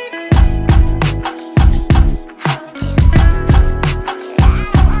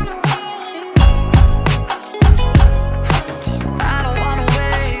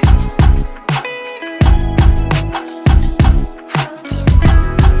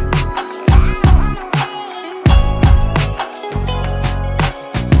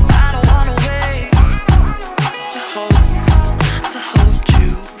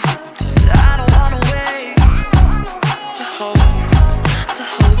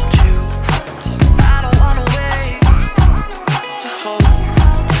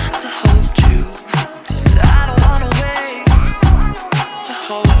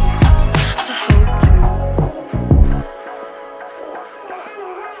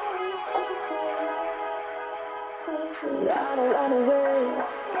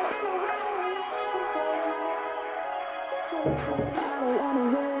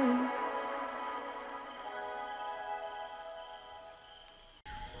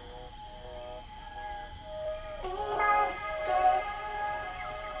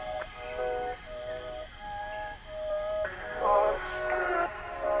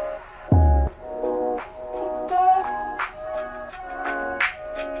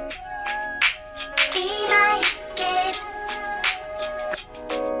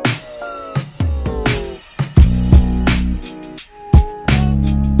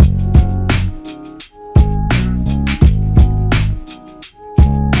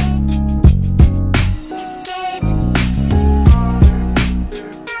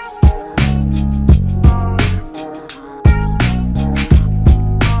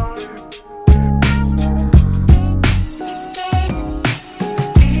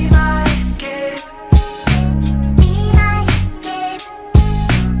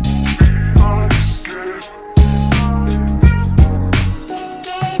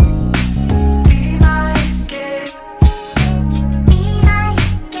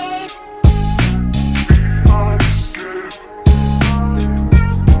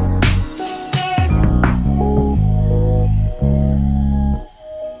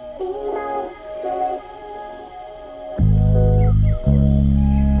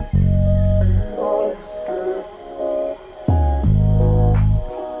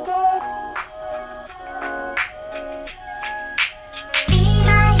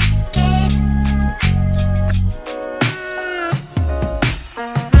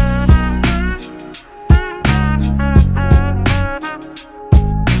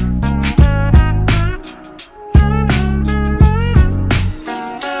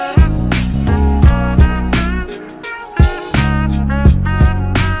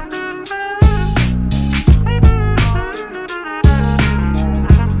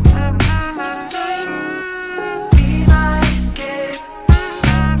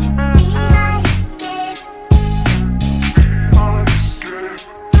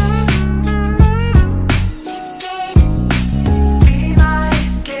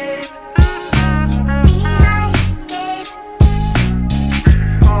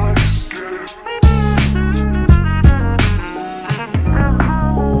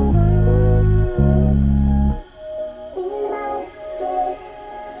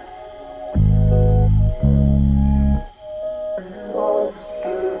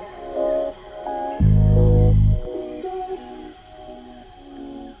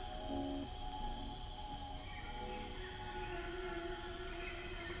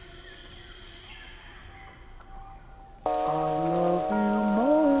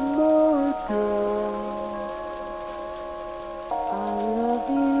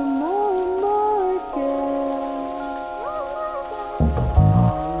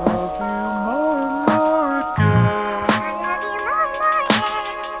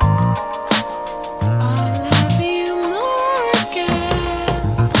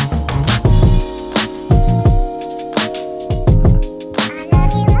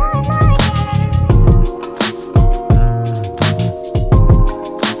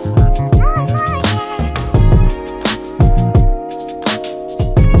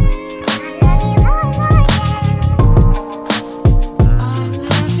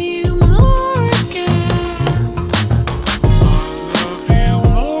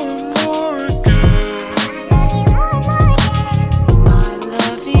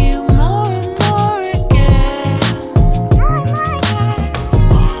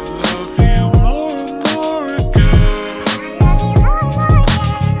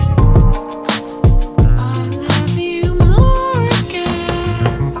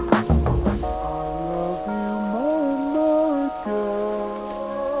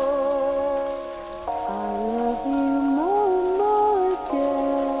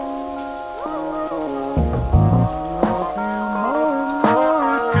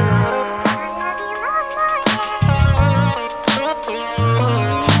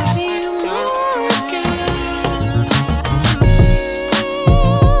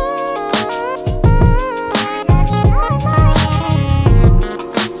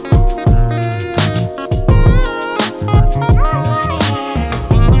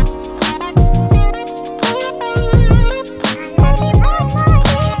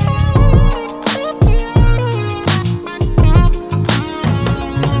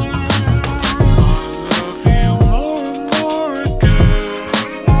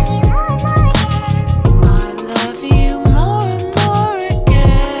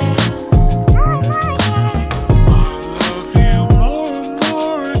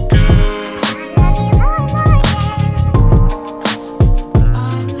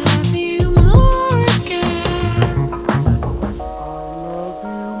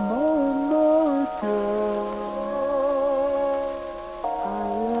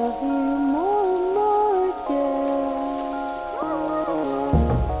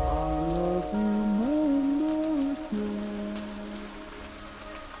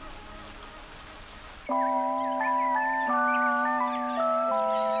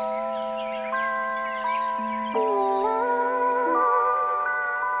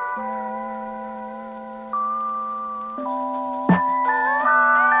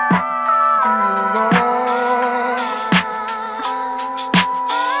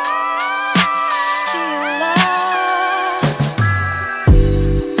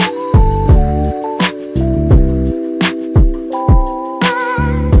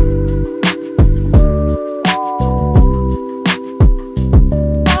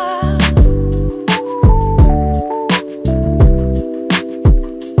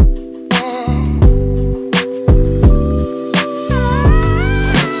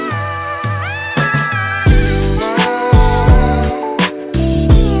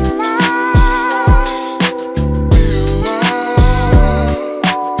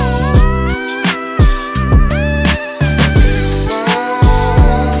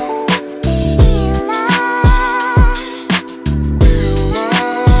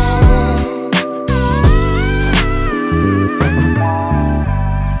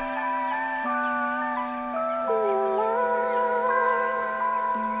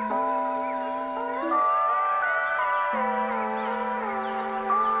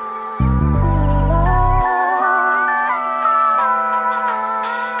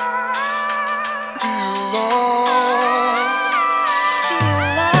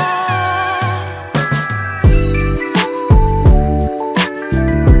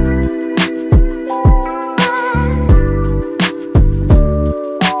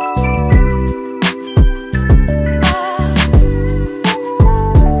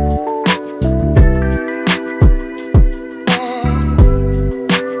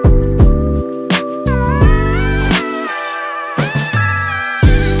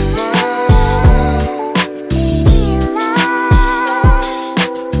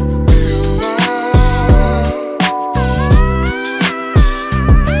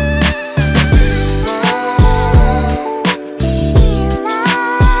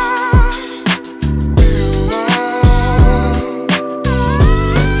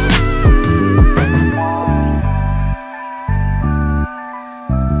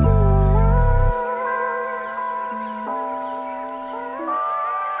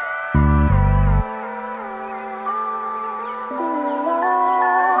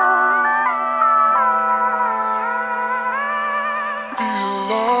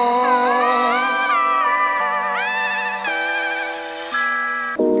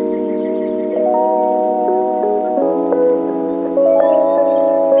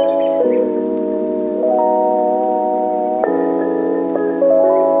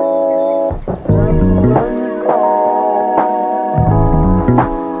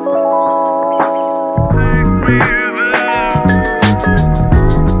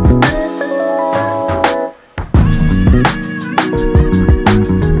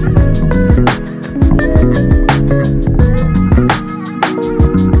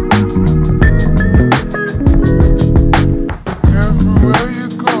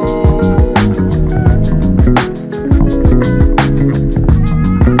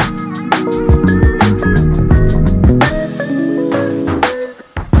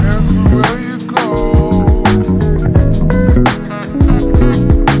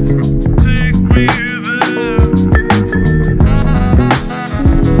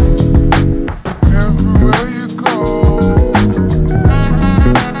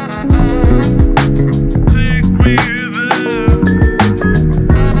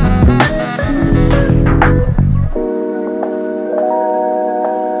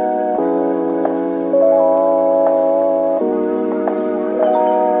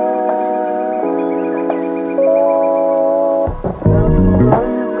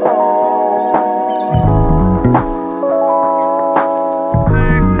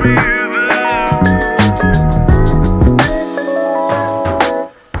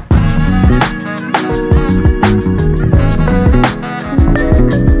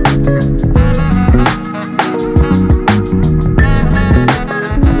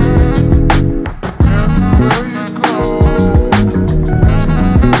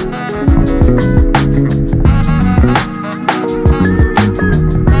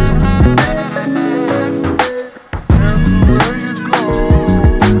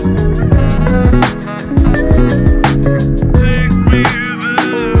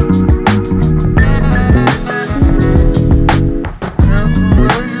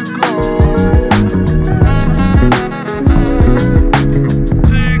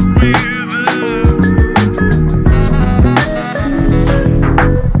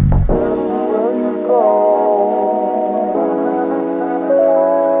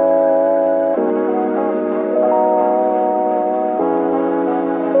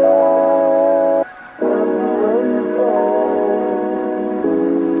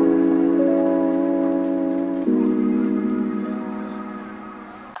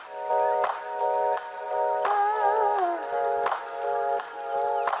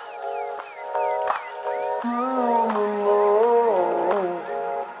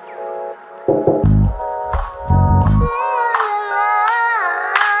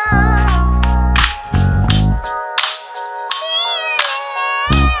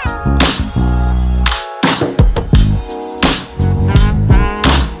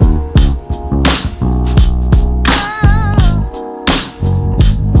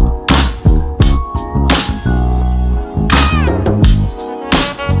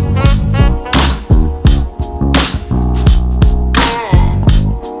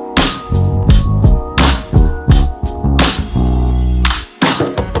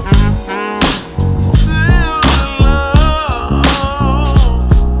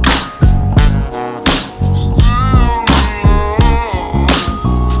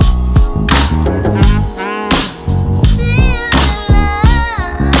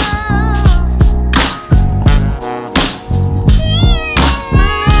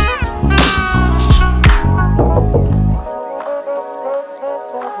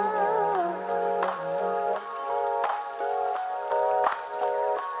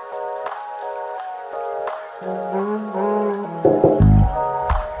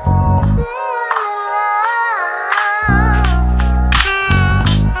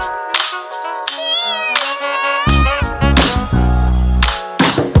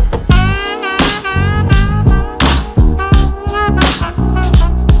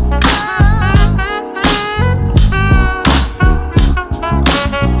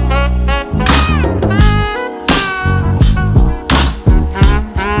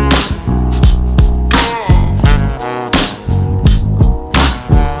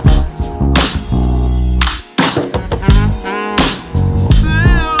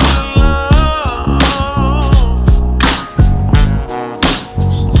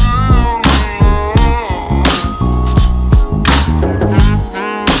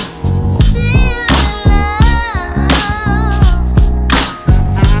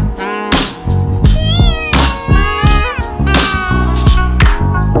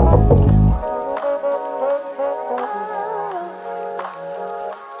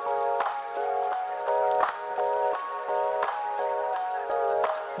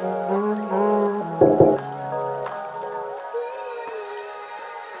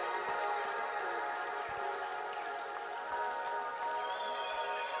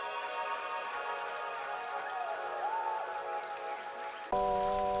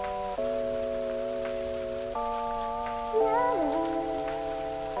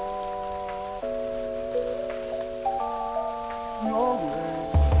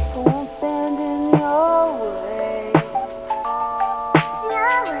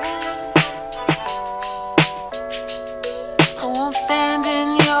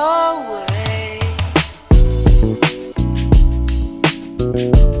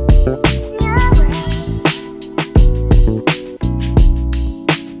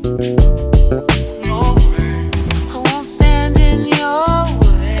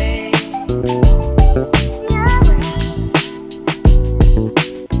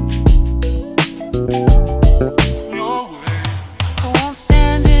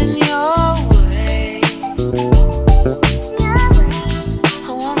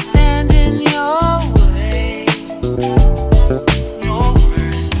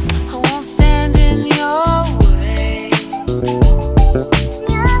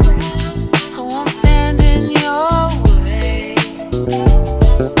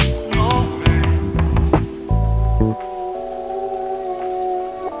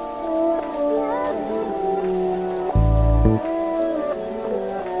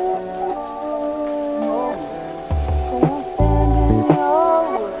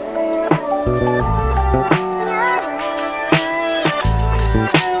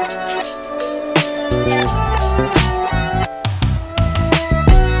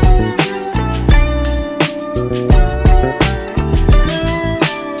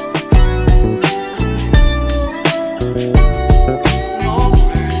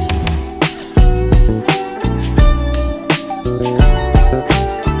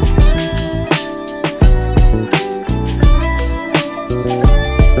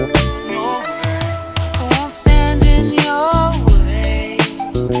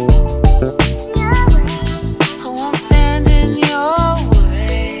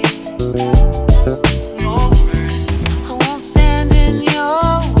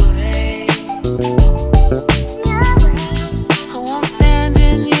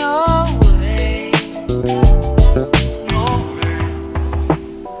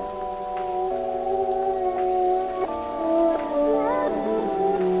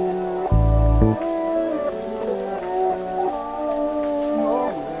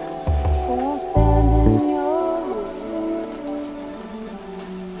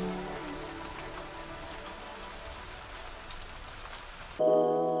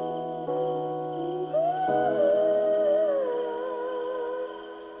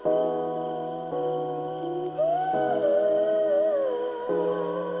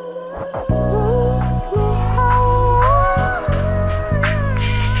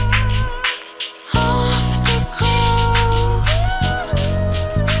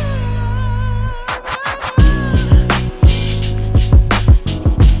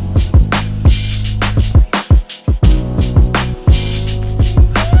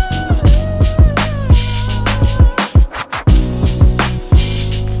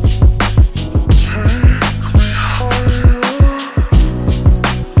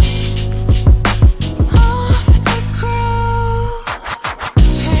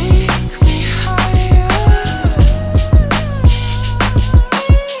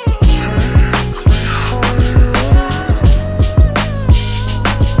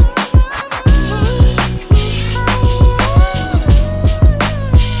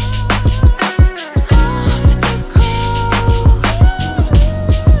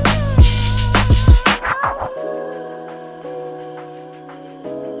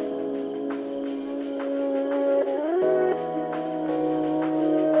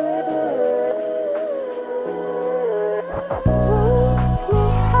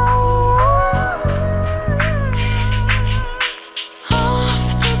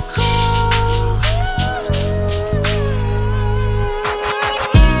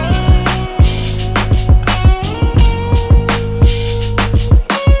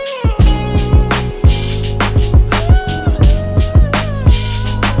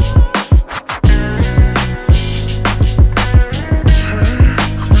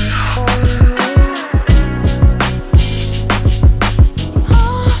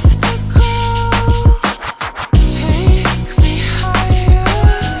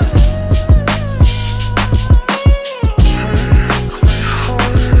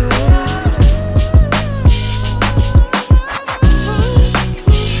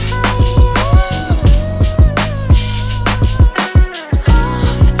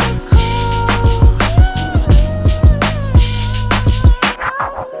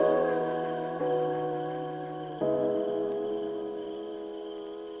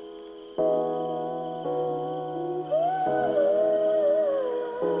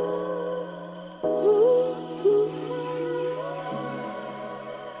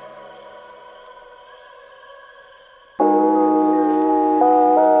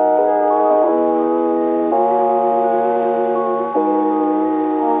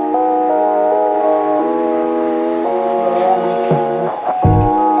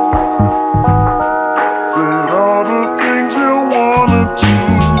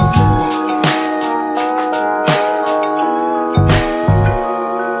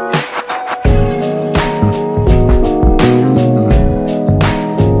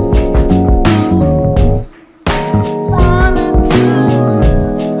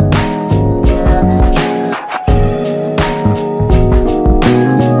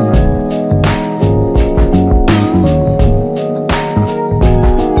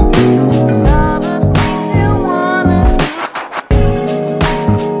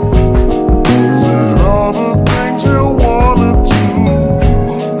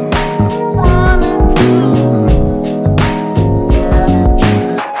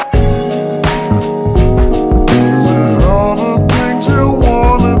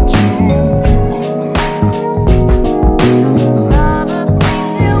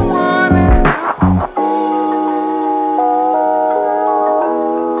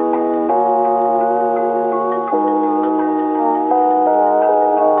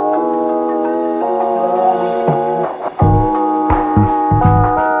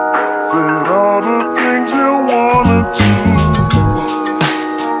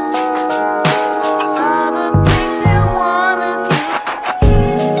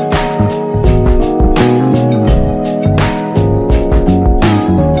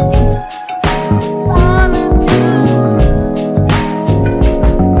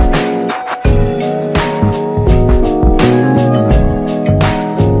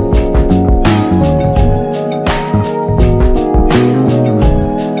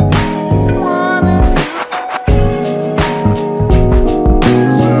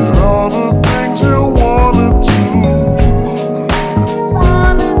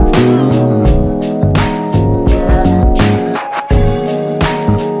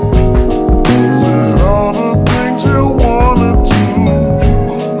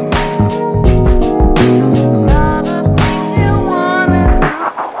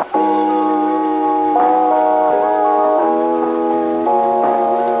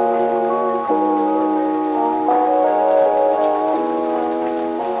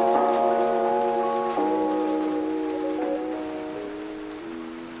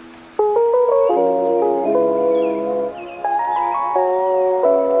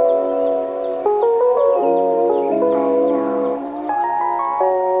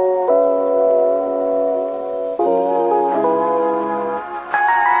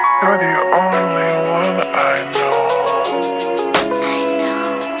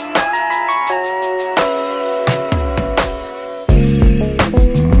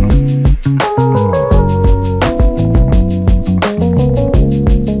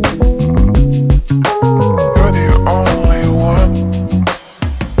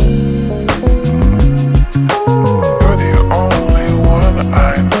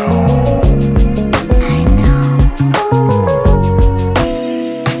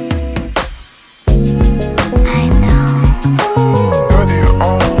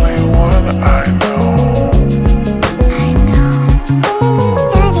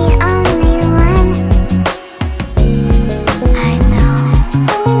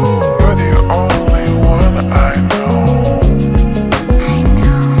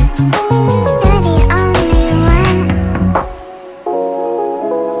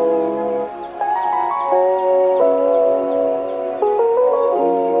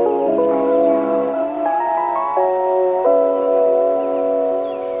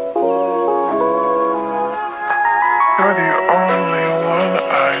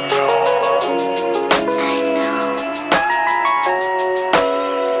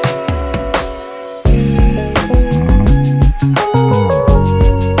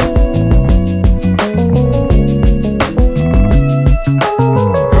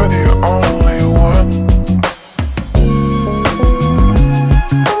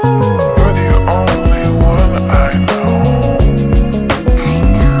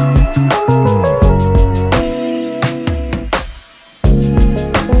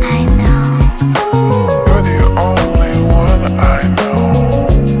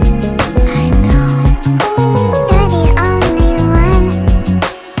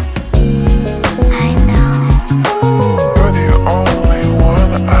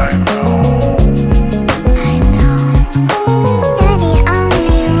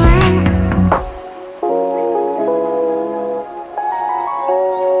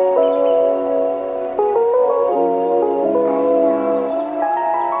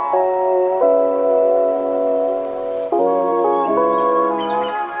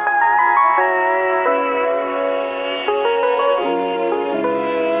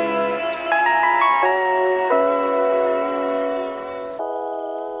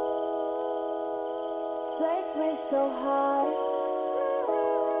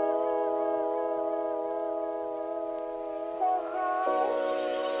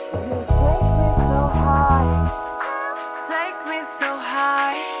 You take me so high, take me so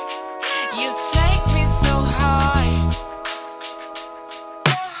high. You take me so high.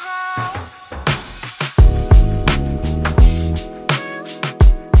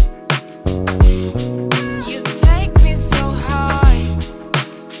 You take me so high.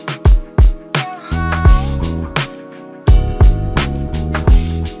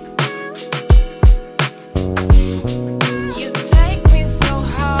 You take me so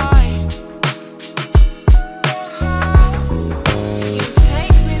high. You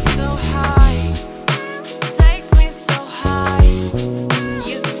take me so high. Take me so high.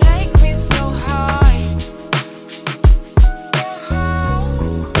 You take me so high.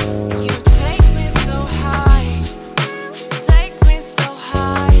 You take me so high. Take me so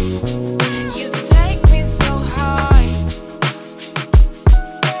high. You take me so high.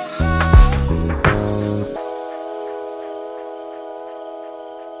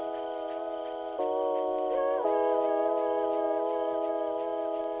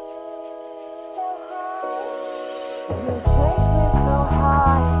 You take me so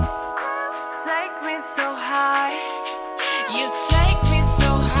high. Take me so high. You take me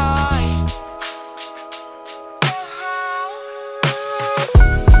so high.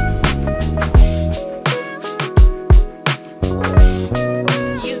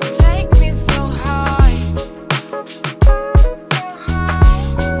 You take me so high. You take me so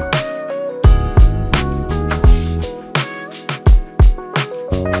high.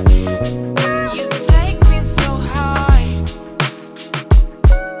 You take me so high.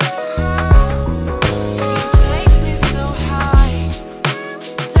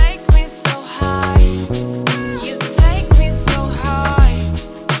 Take me so high. You take me so high.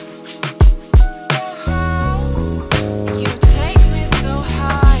 You take me so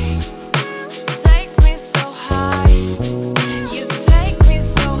high. Take me so high. You take me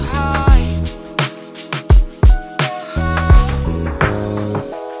so high.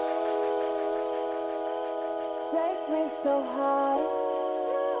 Take me so high.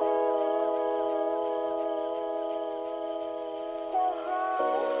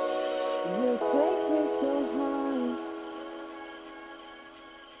 You take me so high.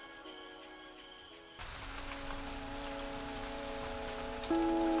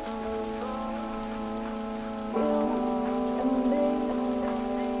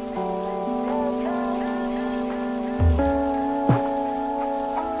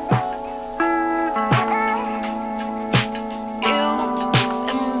 You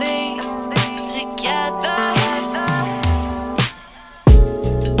and me together.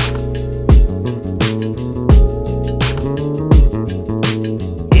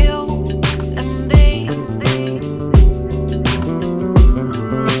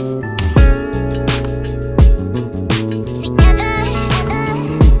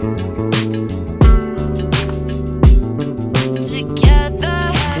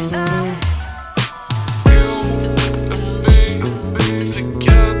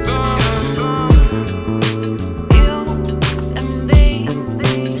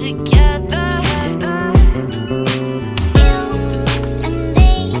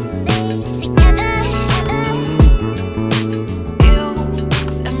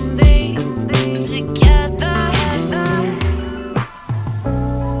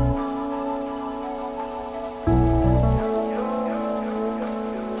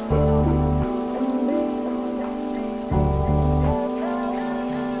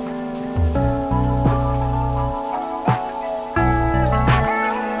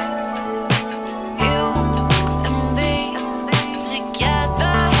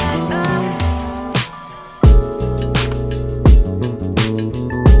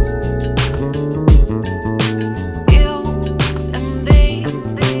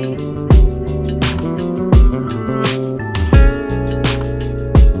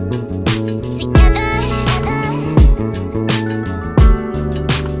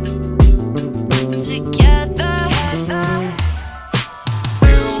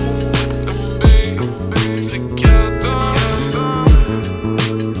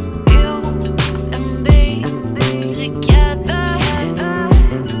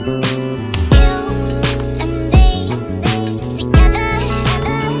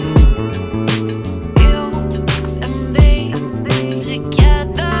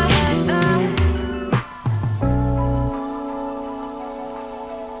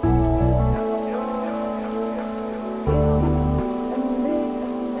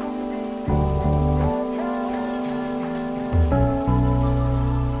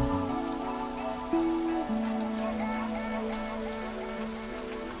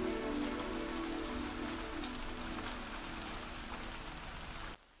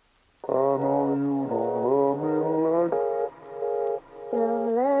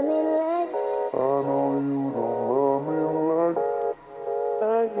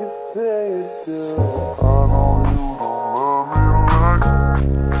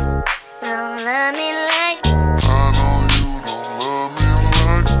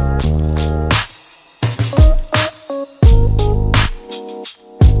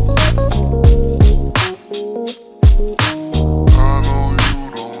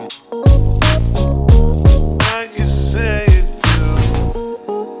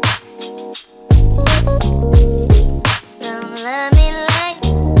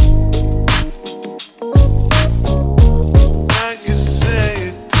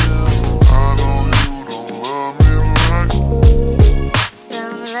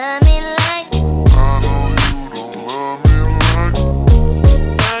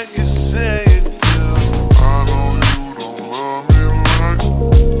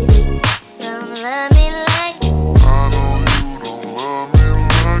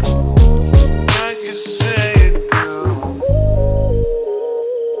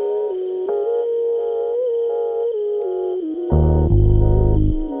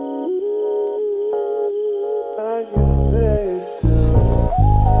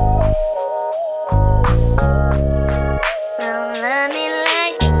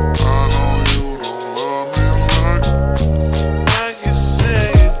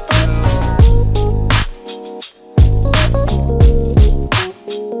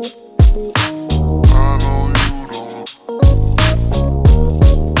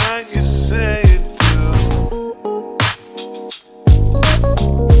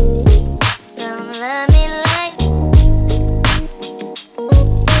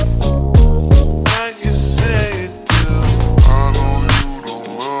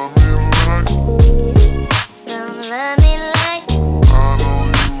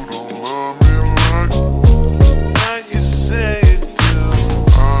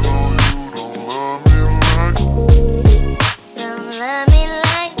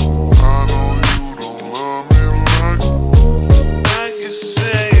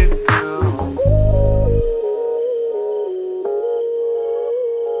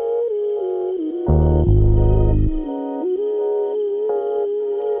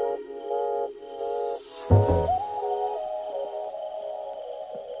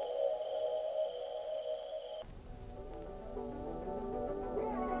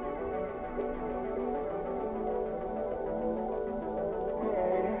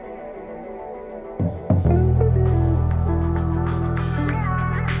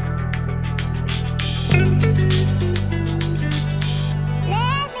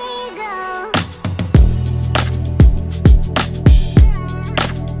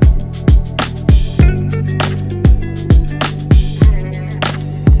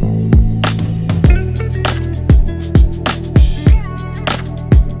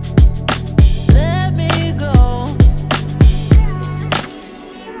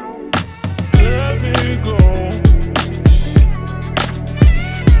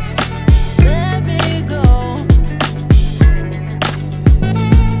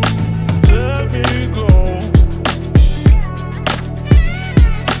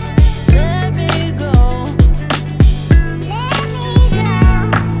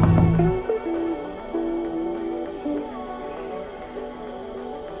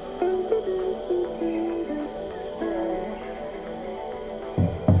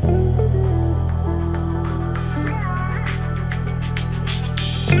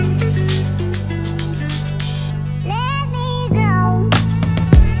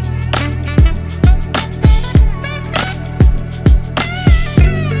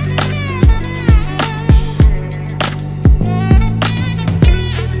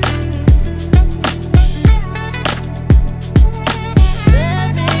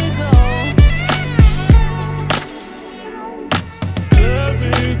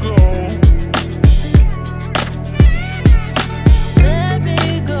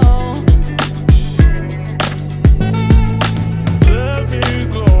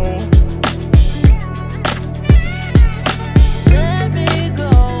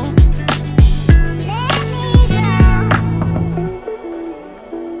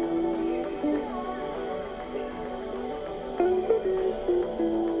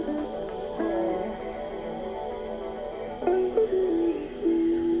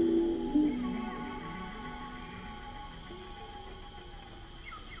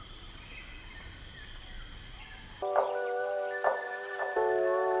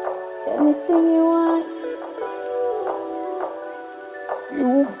 Anything you want,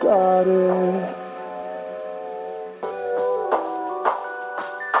 you got it.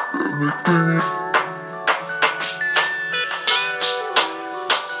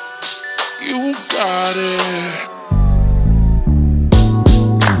 You got it.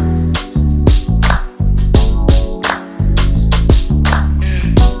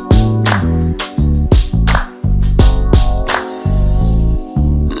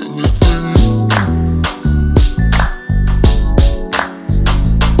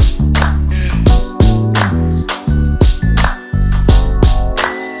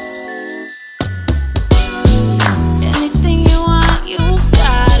 anything you want, you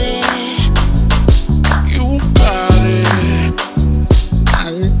got it. You got it.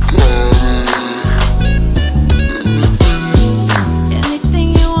 Anything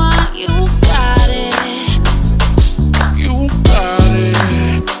you want, you got it. You got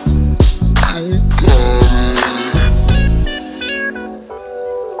it.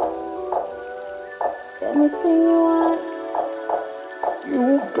 Anything you want,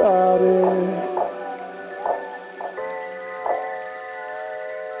 You got it.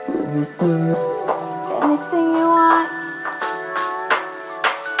 anything you want,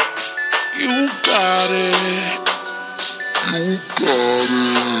 You got it. You got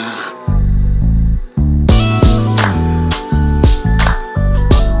it.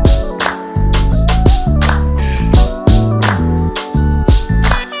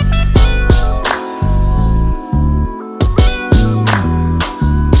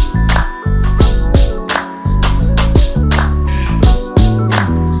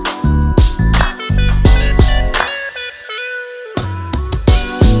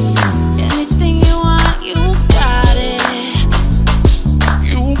 anything you want, you got it.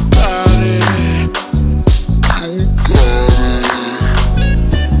 You got it.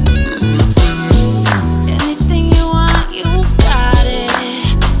 Anything you want, you got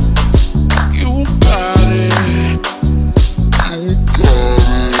it. You got it.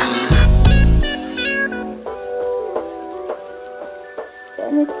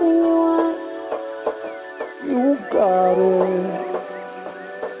 Anything you want, You got it.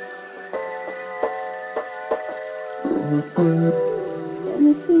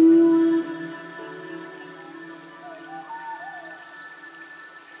 anything you want.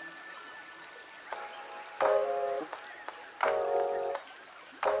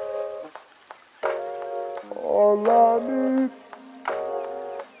 All I need.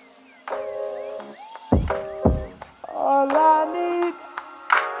 All I need.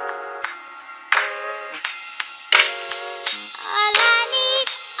 All I need,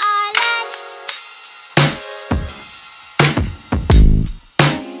 all I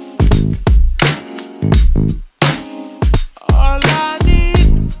All I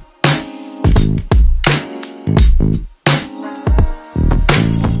need.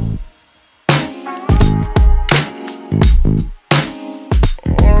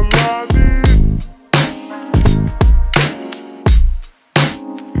 All I need.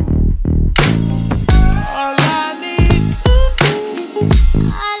 All I need.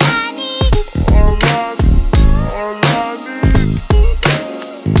 all I need, All I need.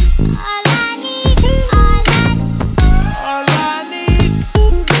 all I need, all I All I need.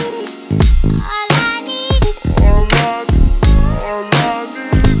 all I need, All I need.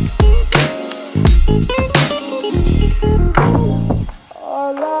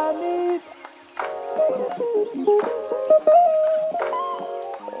 All I need.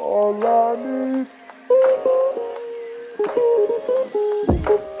 All I need.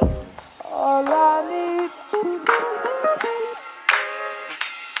 All I need.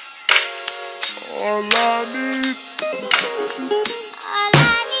 All I need. all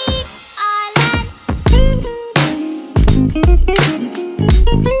I need, all I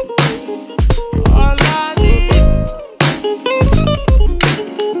All I need.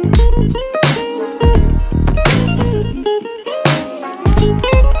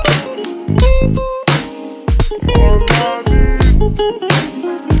 All I need.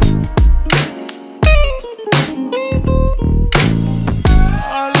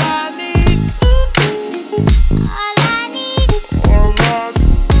 All I need. all I need, All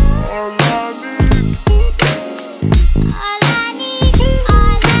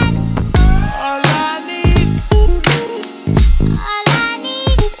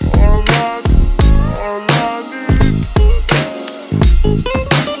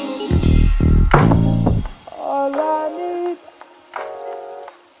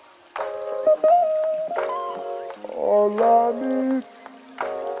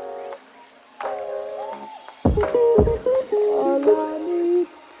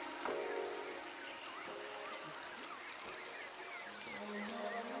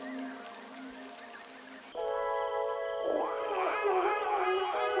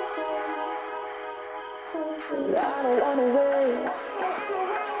I don't wanna wait.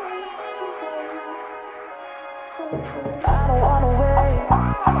 I don't wanna wait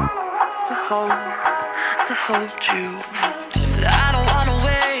to hold you. I don't wanna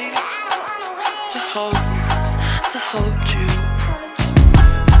wait to hold you.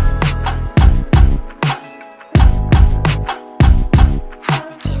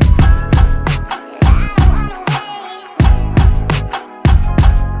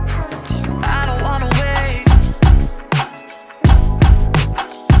 I don't wanna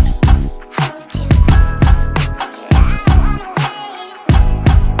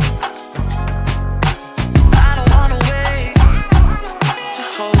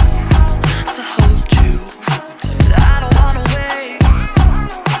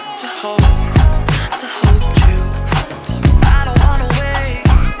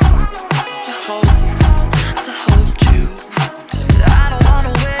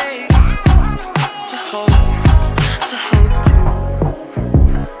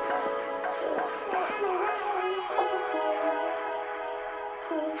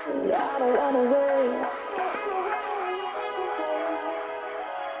wait.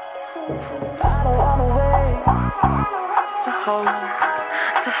 I don't wanna wait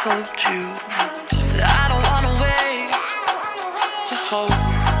to hold you. I don't wanna wait to hold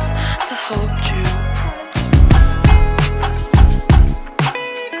you.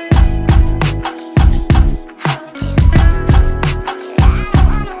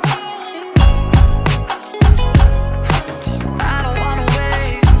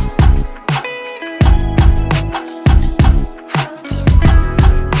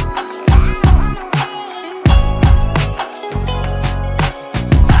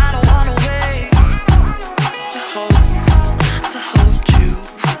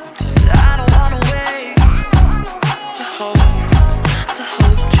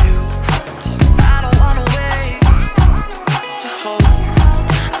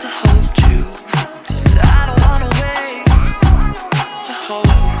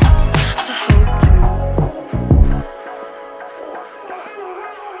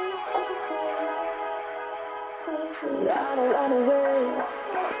 I don't wanna wait.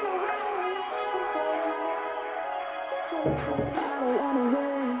 I don't wanna wait.